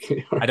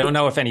 Okay. I don't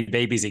know if any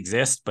babies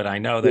exist, but I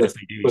know that if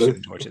they do, you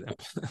shouldn't torture them.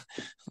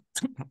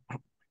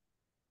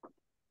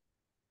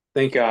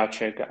 Thank you.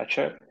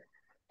 Gotcha.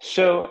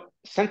 So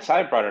since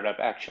I brought it up,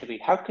 actually,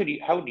 how do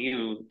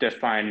you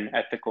define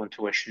ethical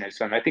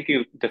intuitionism? I think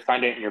you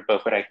defined it in your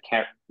book, but I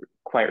can't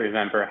quite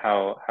remember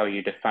how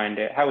you defined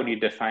it. How would you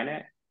define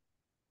it?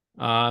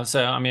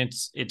 So I mean,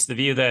 it's the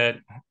view that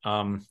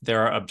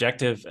there are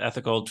objective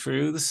ethical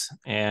truths,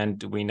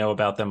 and we know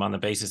about them on the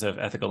basis of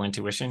ethical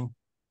intuition.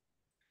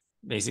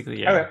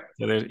 Basically, yeah. Okay.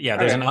 So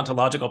there's an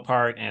ontological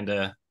part and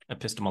a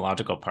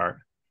epistemological part.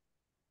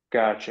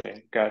 Gotcha.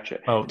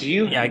 Oh, Do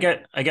you? yeah.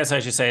 I guess I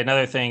should say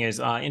another thing is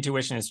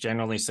intuitionists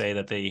generally say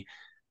that the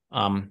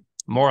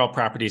moral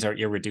properties are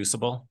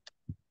irreducible.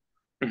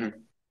 Mhm.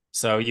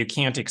 So you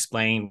can't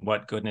explain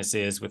what goodness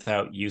is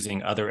without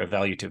using other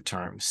evaluative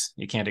terms.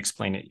 You can't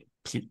explain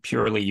it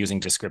purely using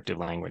descriptive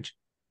language.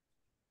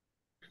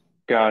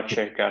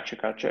 Gotcha.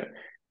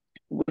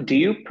 Do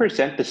you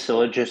present the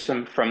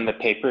syllogism from the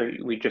paper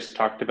we just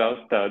talked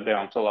about, the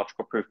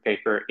ontological proof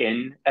paper,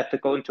 in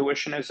ethical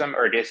intuitionism,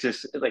 or is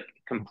this like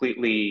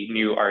completely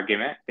new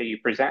argument that you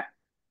present?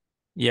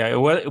 Yeah,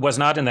 it was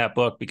not in that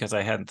book because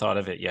I hadn't thought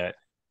of it yet.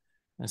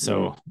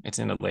 So it's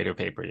in a later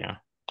paper, yeah.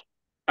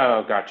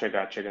 Oh,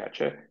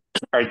 gotcha.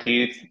 Or do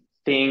you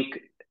think,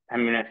 I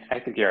mean, I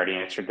think you already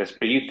answered this,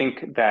 but you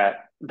think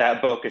that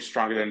that book is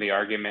stronger than the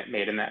argument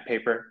made in that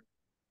paper?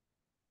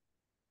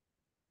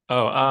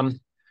 Oh,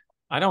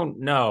 I don't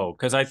know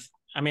because I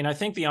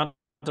think the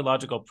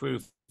ontological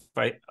proof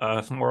by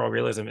moral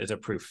realism is a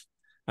proof.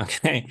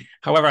 Okay.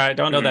 However, I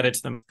don't know that Mhm.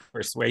 it's the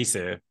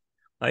persuasive.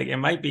 Like it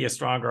might be a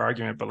stronger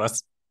argument, but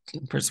less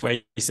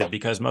persuasive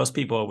because most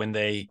people, when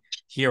they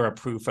hear a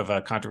proof of a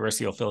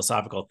controversial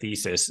philosophical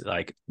thesis,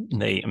 like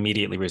they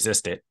immediately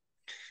resist it.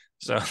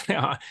 So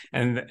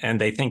and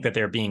they think that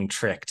they're being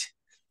tricked.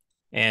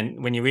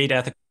 And when you read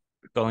ethical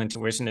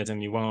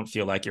intuitionism, you won't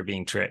feel like you're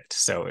being tricked.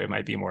 So it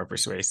might be more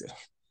persuasive.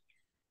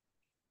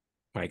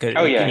 Right.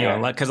 Oh, yeah.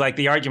 Because like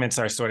the arguments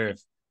are sort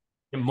of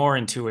more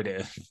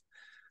intuitive.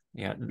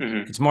 Yeah.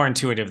 Hmm. It's more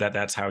intuitive that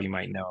that's how you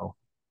might know.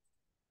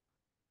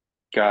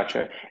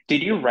 Gotcha.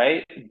 Did you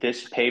write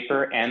this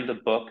paper and the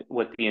book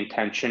with the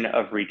intention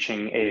of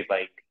reaching a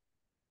like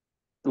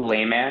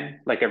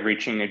layman, like of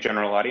reaching a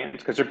general audience?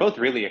 Because they're both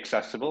really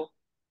accessible.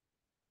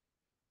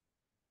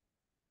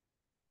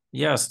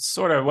 Yes,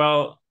 sort of.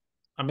 Well,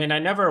 I mean, I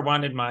never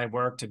wanted my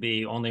work to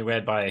be only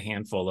read by a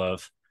handful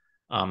of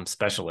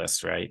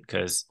specialists, right?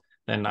 Because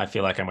then I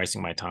feel like I'm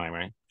wasting my time,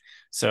 right?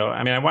 So,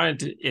 I mean, I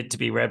wanted it to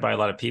be read by a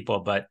lot of people,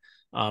 but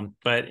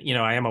you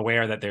know, I am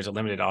aware that there's a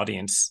limited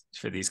audience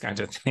for these kinds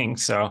of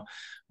things. So,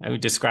 I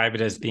would describe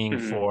it as being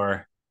Mm-hmm.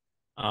 for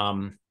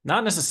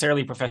not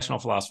necessarily professional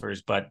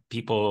philosophers, but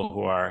people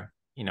who are,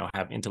 you know,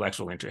 have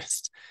intellectual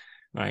interest,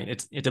 right?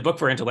 It's a book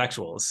for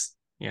intellectuals.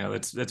 You know,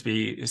 let's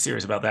be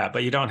serious about that.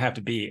 But you don't have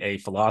to be a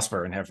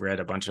philosopher and have read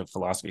a bunch of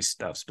philosophy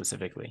stuff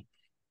specifically.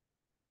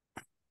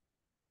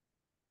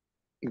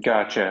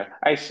 Gotcha.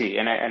 I see,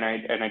 and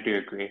I do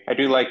agree. I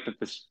do like that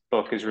this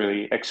book is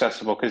really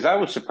accessible because I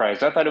was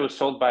surprised. I thought it was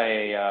sold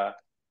by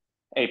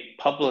a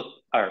public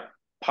or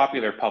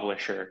popular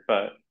publisher,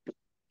 but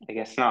I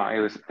guess not.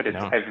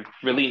 No, I've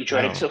really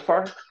enjoyed it no, so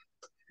far.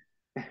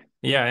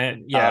 yeah.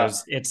 Uh,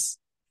 It's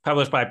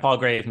published by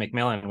Palgrave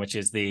Macmillan, which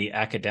is the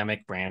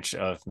academic branch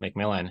of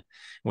Macmillan,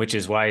 which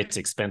is why it's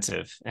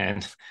expensive.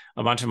 And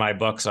a bunch of my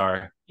books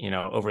are, you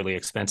know, overly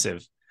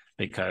expensive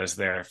because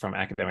they're from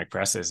academic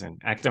presses,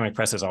 and academic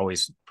presses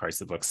always price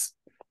the books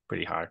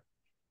pretty high.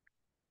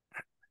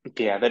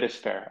 yeah, that is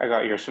fair. I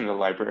got yours from the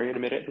library,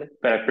 admittedly,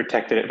 but I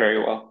protected it very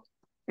well.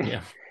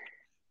 Yeah.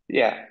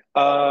 Yeah.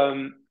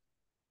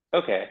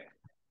 Okay.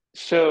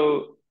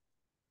 So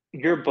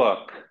your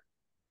book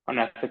on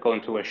ethical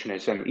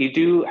intuitionism, you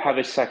do have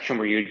a section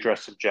where you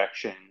address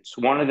objections.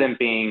 One of them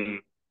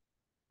being,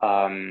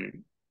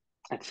 um,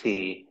 let's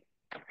see.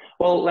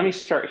 Well, let me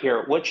start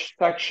here. Which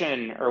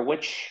section or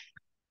which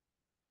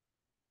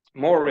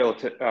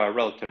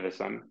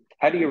relativism?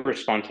 How do you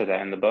respond to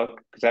that in the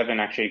book? Because I haven't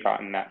actually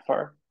gotten that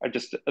far. I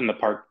just in the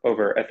part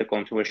over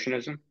ethical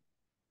intuitionism.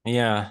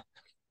 Yeah.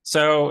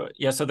 So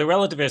the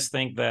relativists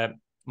think that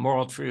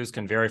moral truths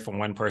can vary from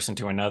one person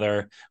to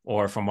another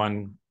or from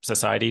one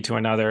society to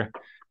another.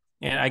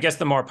 And I guess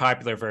the more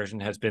popular version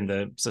has been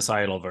the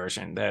societal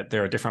version, that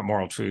there are different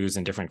moral truths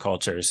in different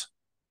cultures,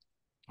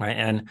 right?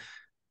 And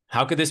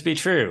how could this be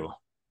true?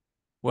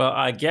 Well,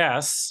 I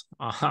guess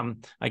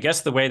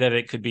the way that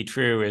it could be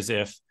true is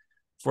if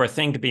for a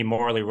thing to be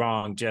morally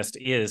wrong just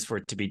is for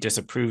it to be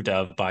disapproved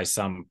of by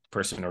some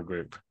person or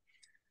group,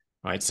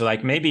 right? So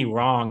like maybe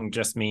wrong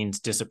just means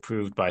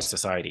disapproved by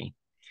society.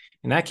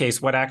 In that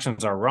case, what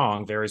actions are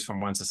wrong varies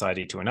from one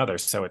society to another.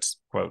 So it's,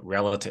 quote,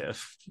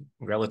 relative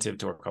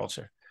to our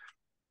culture.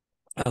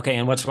 Okay,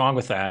 and what's wrong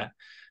with that?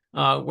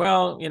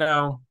 Well, you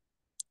know,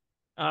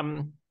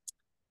 um,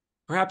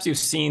 perhaps you've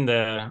seen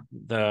the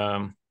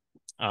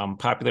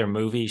popular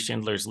movie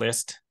Schindler's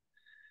List.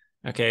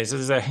 Okay, so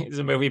this is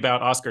a movie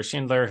about Oskar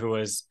Schindler, who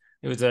was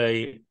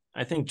a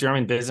I think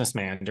German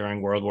businessman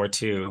during World War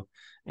II,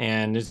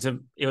 and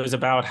it was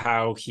about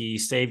how he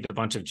saved a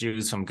bunch of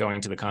Jews from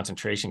going to the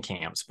concentration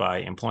camps by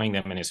employing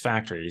them in his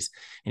factories,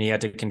 and he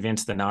had to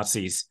convince the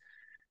Nazis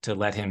to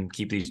let him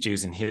keep these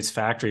Jews in his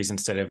factories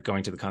instead of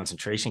going to the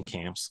concentration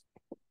camps,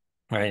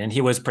 right? And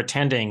he was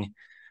pretending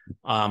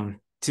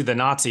to the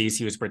Nazis,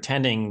 he was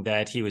pretending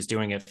that he was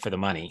doing it for the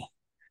money,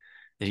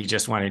 that he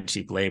just wanted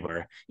cheap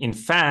labor. In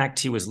fact,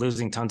 he was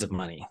losing tons of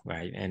money,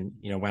 right? And,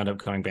 you know, wound up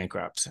going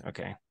bankrupt.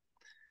 Okay.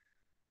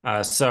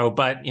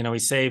 But, you know, he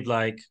saved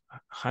like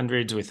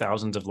hundreds or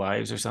thousands of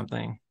lives or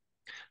something.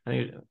 I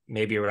think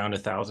maybe around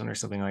 1,000 or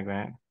something like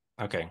that.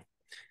 Okay.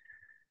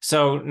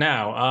 So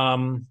now,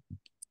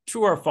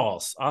 true or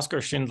false?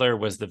 Oskar Schindler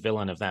was the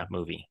villain of that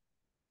movie.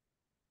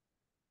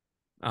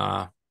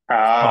 Uh,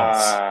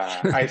 False.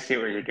 Ah, I see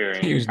what you're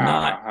He doing. was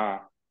not. Uh-huh.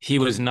 He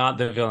was not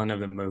the villain of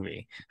the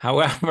movie.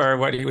 However,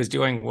 what he was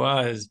doing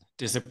was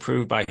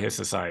disapproved by his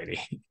society.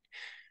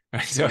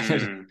 Right? So,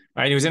 Mm,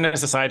 right, he was in a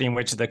society in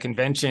which the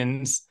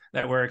conventions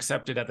that were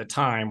accepted at the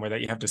time were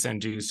that you have to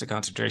send Jews to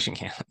concentration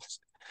camps.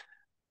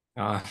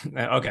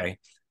 Okay,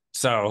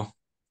 so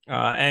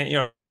and you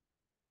know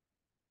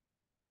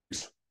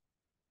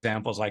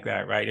examples like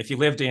that, right? If you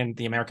lived in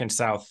the American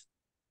South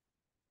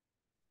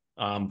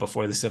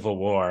before the Civil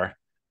War,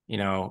 you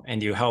know,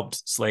 and you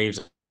helped slaves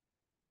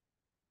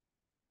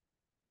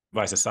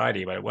by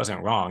society, but it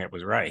wasn't wrong; it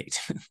was right.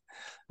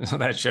 So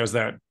that shows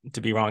that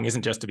to be wrong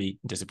isn't just to be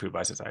disapproved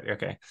by society.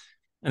 Okay,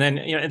 and then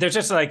you know, there's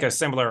just like a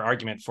similar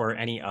argument for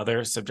any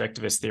other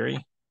subjectivist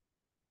theory.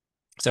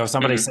 So if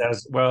somebody mhm,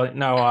 says, "Well,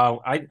 no,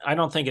 I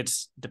don't think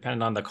it's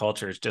dependent on the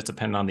culture; it's just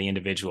dependent on the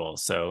individual."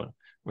 So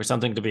where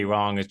something to be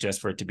wrong is just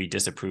for it to be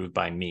disapproved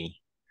by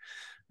me,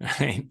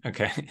 right?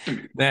 Okay,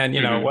 then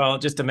you know, mhm, well,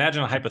 just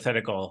imagine a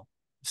hypothetical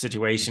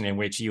situation in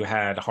which you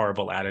had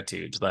horrible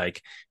attitudes,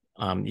 like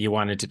you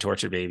wanted to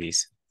torture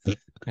babies.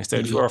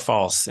 So true or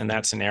false in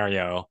that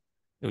scenario,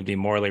 it would be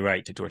morally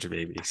right to torture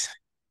babies.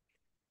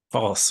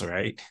 False,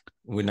 right?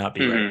 Would not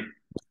be right. mhm.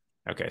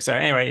 Okay. So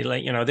anyway,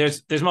 like you know,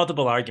 there's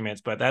multiple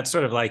arguments, but that's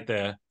sort of like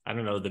the I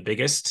don't know the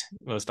biggest,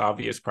 most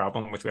obvious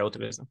problem with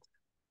relativism.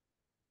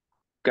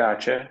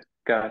 Gotcha,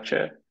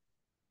 gotcha.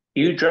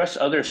 You address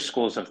other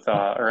schools of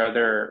thought or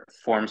other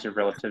forms of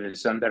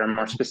relativism that are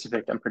more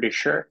specific, I'm pretty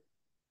sure.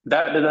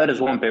 That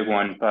is one big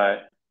one,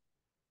 but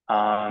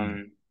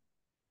um,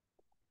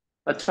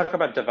 let's talk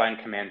about divine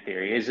command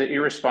theory. Is it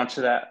your response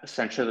to that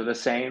essentially the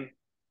same?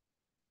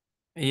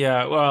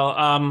 Yeah,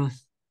 well,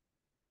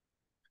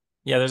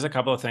 yeah, there's a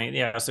couple of things.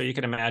 Yeah, so you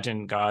could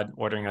imagine God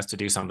ordering us to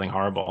do something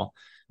horrible.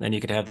 Then you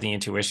could have the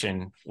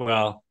intuition.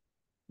 Well,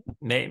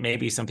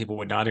 maybe some people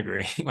would not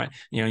agree.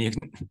 You know,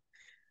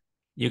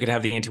 you could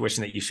have the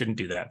intuition that you shouldn't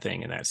do that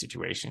thing in that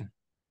situation.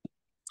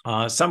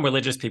 Some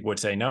religious people would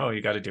say, no,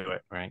 you got to do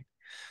it, right?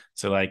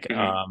 So, like,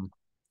 Hmm.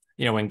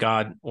 you know, when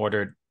God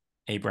ordered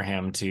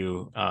Abraham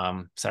to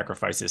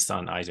sacrifice his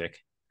son Isaac,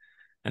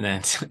 and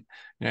then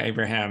you know,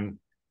 Abraham,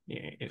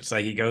 it's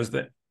like he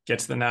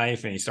gets the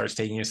knife and he starts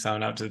taking his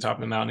son up to the top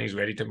of the mountain. He's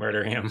ready to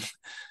murder him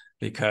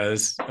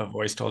because a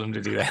voice told him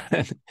to do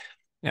that.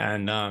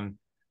 And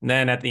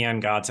then at the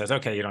end, God says,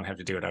 "Okay, you don't have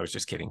to do it. I was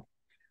just kidding."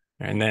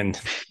 And then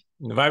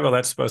in the Bible,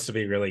 that's supposed to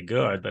be really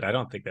good, but I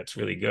don't think that's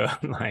really good.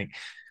 Like,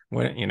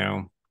 what you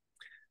know,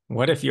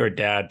 what if your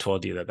dad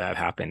told you that that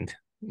happened?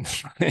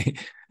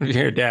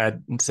 Your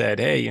dad said,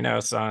 "Hey, you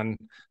know, son,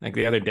 like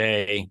the other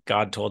day,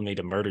 God told me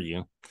to murder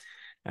you,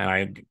 and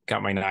I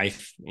got my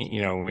knife,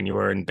 you know, when you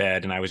were in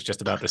bed, and I was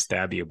just about to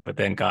stab you, but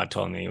then God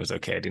told me it was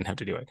okay. I didn't have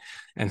to do it."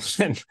 And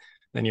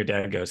then your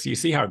dad goes, "You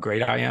see how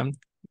great I am?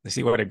 You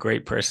see what a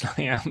great person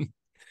I am?"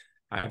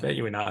 I bet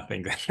you would not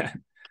think that.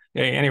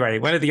 Anyway,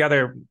 one of the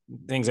other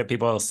things that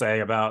people say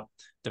about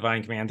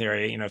divine command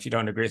theory, you know, if you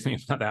don't agree with me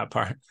about that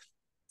part,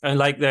 and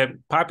like the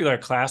popular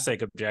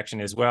classic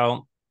objection is,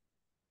 well,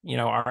 you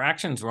know, are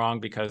actions wrong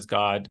because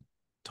God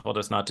told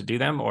us not to do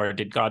them, or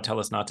did God tell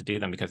us not to do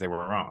them because they were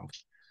wrong?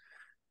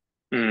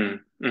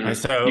 Mm-hmm. And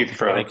so,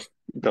 Youth like, for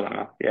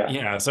dilemma. Yeah.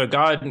 yeah, so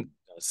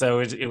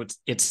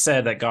it's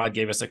said that God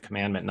gave us a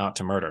commandment not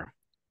to murder.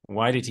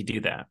 Why did he do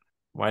that?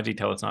 Why did he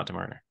tell us not to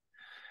murder?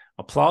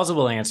 A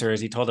plausible answer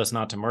is he told us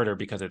not to murder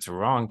because it's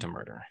wrong to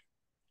murder,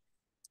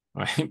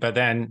 right? But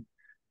then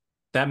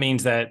that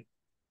means that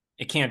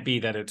it can't be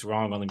that it's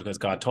wrong only because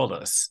God told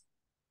us.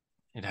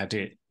 It had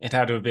to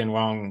have been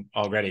wrong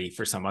already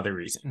for some other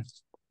reason,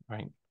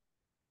 right?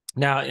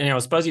 Now, you know,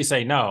 suppose you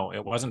say no,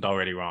 it wasn't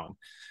already wrong.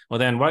 Well,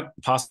 then what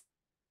possible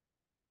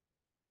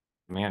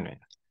commandment?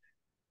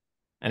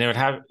 And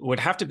it would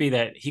have to be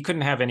that he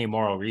couldn't have any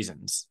moral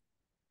reasons.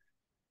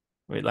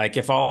 Right? Like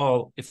if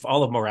all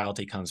of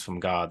morality comes from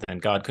God, then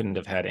God couldn't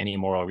have had any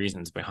moral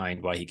reasons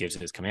behind why he gives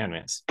his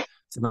commandments.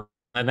 So,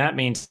 and that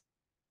means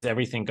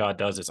everything God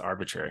does is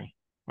arbitrary,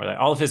 or that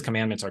all of his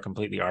commandments are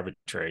completely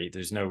arbitrary.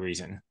 There's no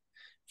reason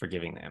for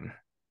giving them.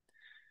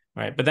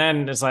 Right. But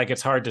then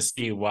it's hard to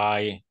see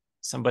why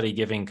somebody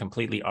giving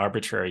completely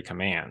arbitrary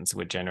commands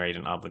would generate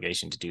an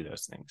obligation to do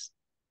those things.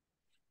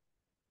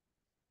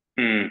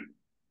 Mm.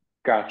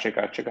 Gotcha,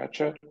 gotcha,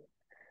 gotcha.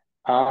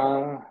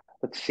 Uh,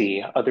 let's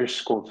see, other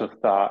schools of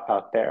thought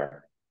out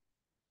there.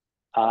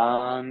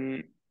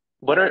 Um,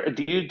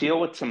 do you deal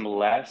with some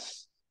more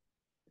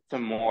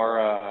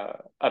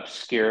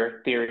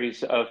obscure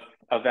theories of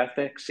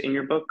ethics in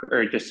your book,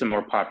 or just some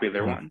more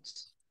popular Hmm.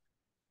 ones?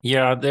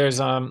 Yeah, there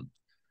are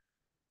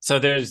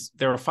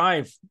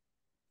five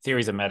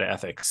theories of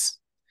metaethics,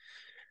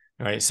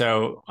 right?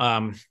 So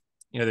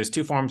you know, there's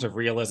two forms of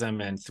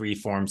realism and three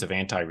forms of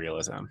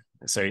anti-realism.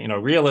 So, you know,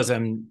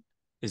 realism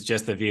is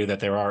just the view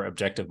that there are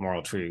objective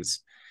moral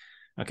truths.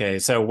 Okay,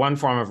 so one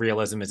form of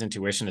realism is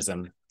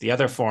intuitionism. The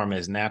other form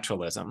is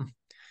naturalism,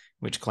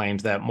 which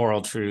claims that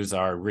moral truths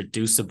are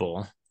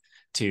reducible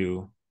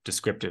to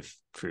descriptive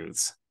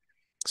truths.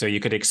 So you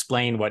could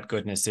explain what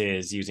goodness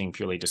is using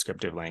purely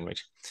descriptive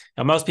language.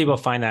 Now, most people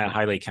find that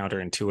highly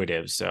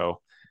counterintuitive. So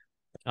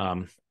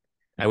um,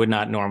 I would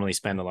not normally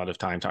spend a lot of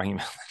time talking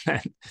about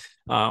that.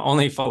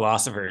 Only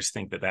philosophers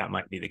think that that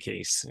might be the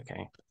case.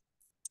 Okay.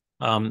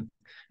 Um,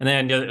 and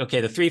then,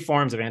 okay, the three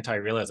forms of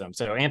anti-realism.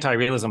 So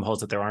anti-realism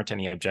holds that there aren't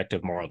any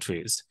objective moral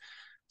truths.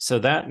 So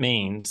that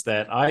means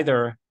that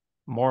either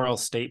moral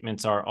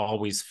statements are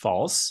always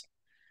false,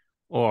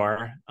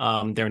 or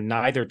they're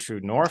neither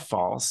true nor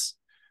false,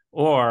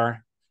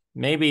 or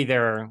maybe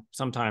they're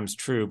sometimes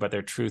true, but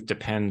their truth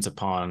depends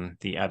upon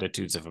the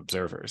attitudes of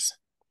observers.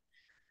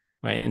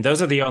 Right. And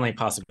those are the only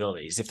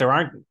possibilities. If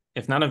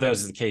none of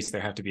those is the case,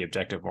 there have to be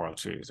objective moral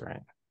truths,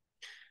 right?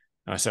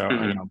 So, you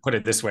Hmm. know, put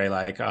it this way,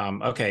 like,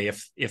 okay,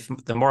 if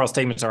the moral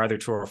statements are either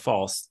true or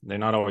false, they're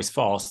not always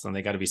false, then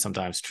they got to be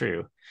sometimes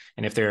true.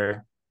 And if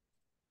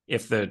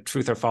the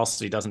truth or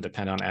falsity doesn't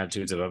depend on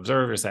attitudes of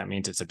observers, that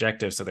means it's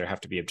objective. So there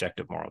have to be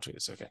objective moral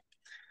truths. Okay.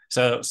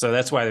 So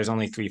that's why there's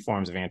only three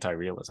forms of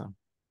anti-realism.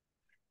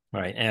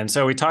 Right. And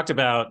so we talked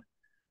about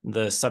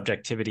the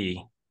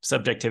subjectivity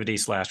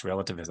slash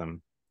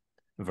relativism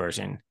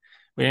version.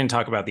 We didn't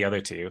talk about the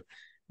other two,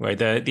 right?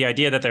 The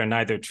idea that they're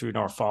neither true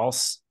nor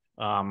false,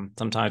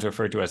 sometimes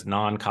referred to as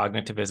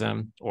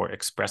non-cognitivism or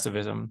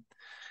expressivism,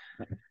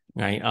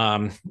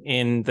 right?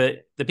 In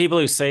the people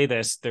who say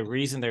this, the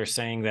reason they're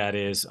saying that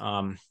is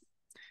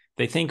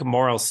they think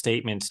moral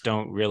statements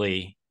don't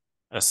really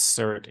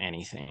assert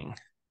anything.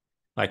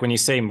 Like when you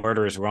say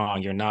murder is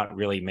wrong, you're not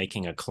really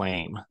making a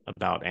claim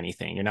about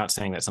anything. You're not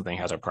saying that something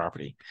has a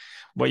property.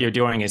 What you're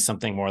doing is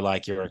something more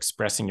like you're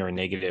expressing your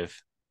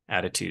negative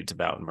attitudes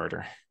about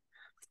murder.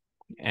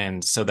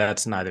 And so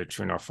that's neither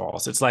true nor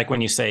false. It's like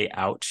when you say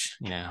ouch,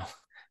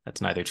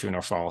 that's neither true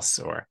nor false.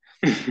 Or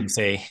you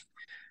say,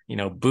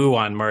 boo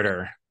on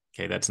murder.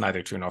 Okay, that's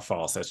neither true nor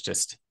false. That's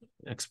just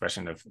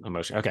expression of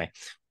emotion. Okay.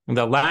 And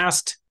the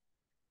last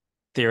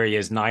theory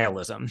is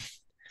nihilism,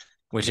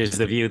 which is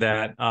the view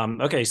that,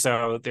 okay,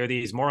 so there are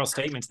these moral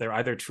statements, they're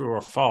either true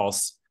or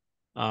false.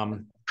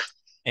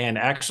 And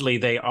actually,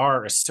 they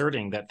are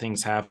asserting that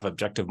things have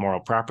objective moral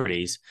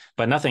properties,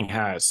 but nothing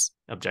has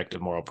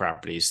objective moral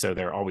properties, so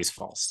they're always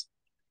false.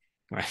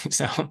 Right?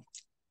 So,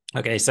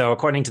 okay, so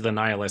according to the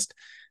nihilist,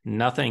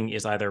 nothing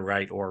is either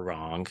right or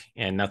wrong,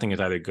 and nothing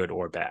is either good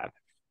or bad.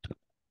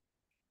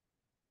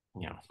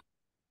 Yeah.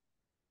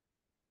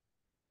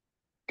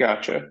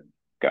 Gotcha.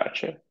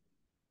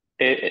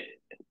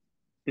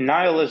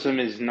 Nihilism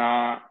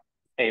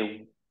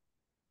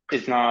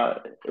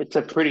it's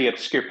a pretty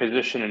obscure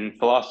position in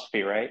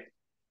philosophy, right?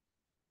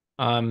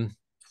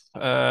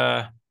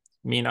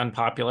 Mean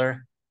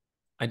unpopular?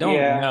 I don't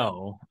Yeah.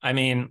 know. I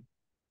mean,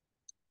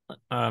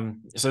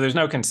 so there's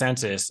no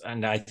consensus,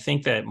 and I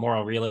think that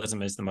moral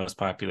realism is the most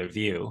popular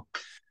view.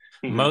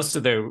 Mm-hmm. Most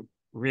of the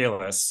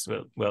realists,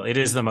 well, it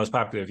is the most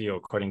popular view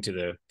according to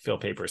the Phil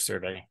Papers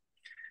survey.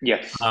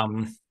 Yes.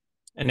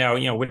 And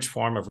now, which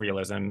form of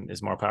realism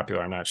is more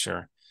popular? I'm not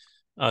sure.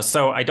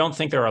 So I don't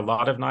think there are a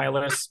lot of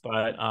nihilists,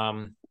 but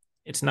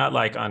it's not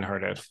like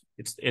unheard of.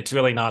 It's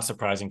really not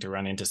surprising to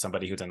run into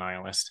somebody who's a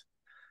nihilist.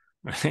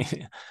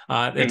 Right?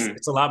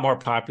 It's a lot more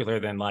popular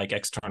than like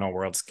external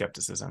world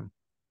skepticism.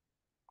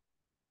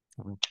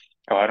 Oh,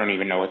 I don't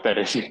even know what that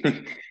is.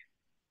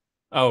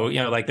 Oh,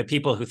 like the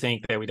people who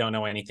think that we don't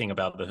know anything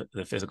about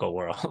the physical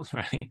world,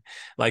 right?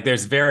 Like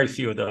there's very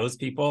few of those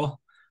people,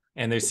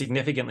 and there's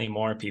significantly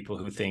more people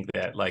who think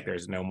that like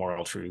there's no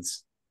moral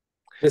truths.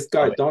 This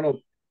guy,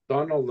 Donald,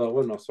 oh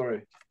no,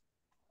 sorry.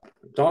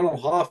 Donald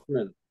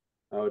Hoffman,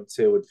 I would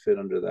say would fit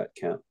under that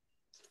camp.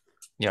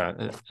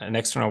 Yeah, an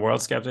external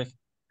world skeptic.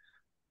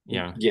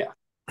 Yeah. Yeah.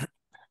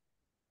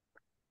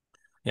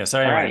 Yeah.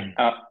 So All anyway.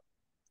 right.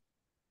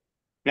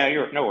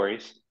 No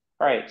worries.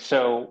 All right.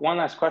 So one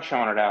last question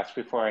I wanted to ask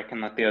before I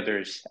can let the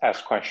others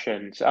ask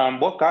questions.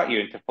 What got you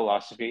into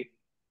philosophy?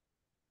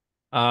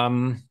 I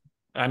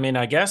mean,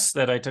 I guess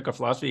that I took a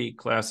philosophy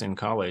class in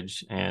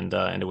college, and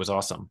it was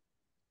awesome,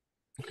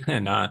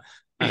 and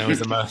it was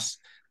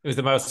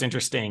the most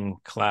interesting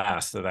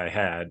class that I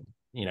had,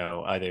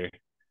 either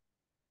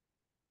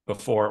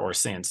before or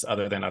since,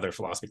 other than other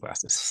philosophy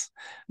classes.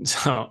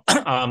 So,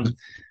 and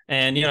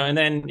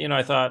then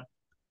I thought,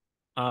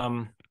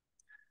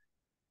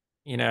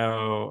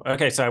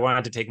 okay, so I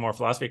wanted to take more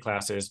philosophy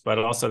classes, but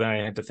also then I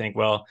had to think,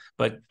 well,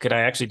 but could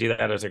I actually do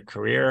that as a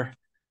career?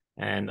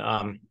 And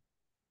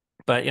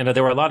but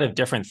there were a lot of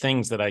different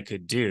things that I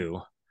could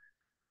do.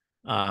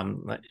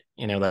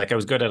 Like I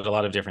was good at a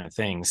lot of different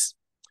things,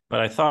 but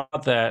I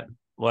thought that,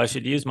 well, I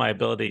should use my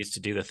abilities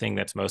to do the thing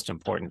that's most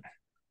important.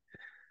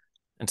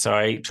 And so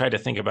I tried to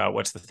think about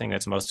what's the thing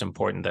that's most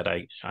important that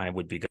I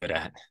would be good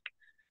at.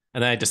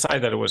 And then I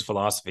decided that it was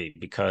philosophy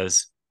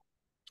because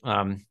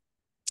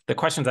the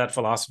questions that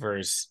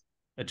philosophers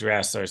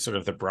address are sort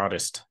of the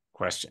broadest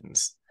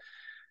questions,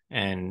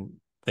 and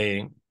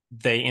they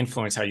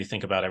influence how you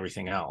think about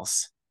everything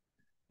else.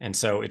 And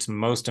so it's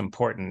most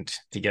important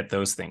to get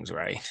those things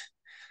right.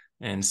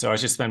 And so I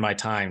should spend my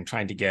time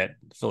trying to get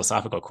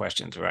philosophical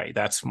questions right.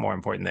 That's more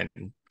important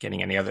than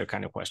getting any other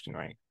kind of question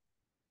right.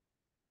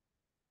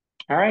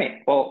 All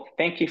right. Well,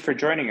 thank you for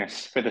joining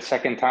us for the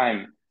second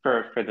time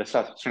for the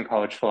Southwestern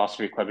College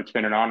Philosophy Club. It's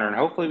been an honor, and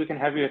hopefully we can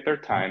have you a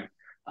third time.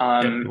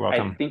 Yep, you're I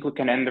welcome. think we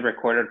can end the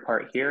recorded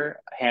part here.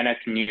 Hannah,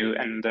 can you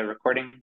end the recording?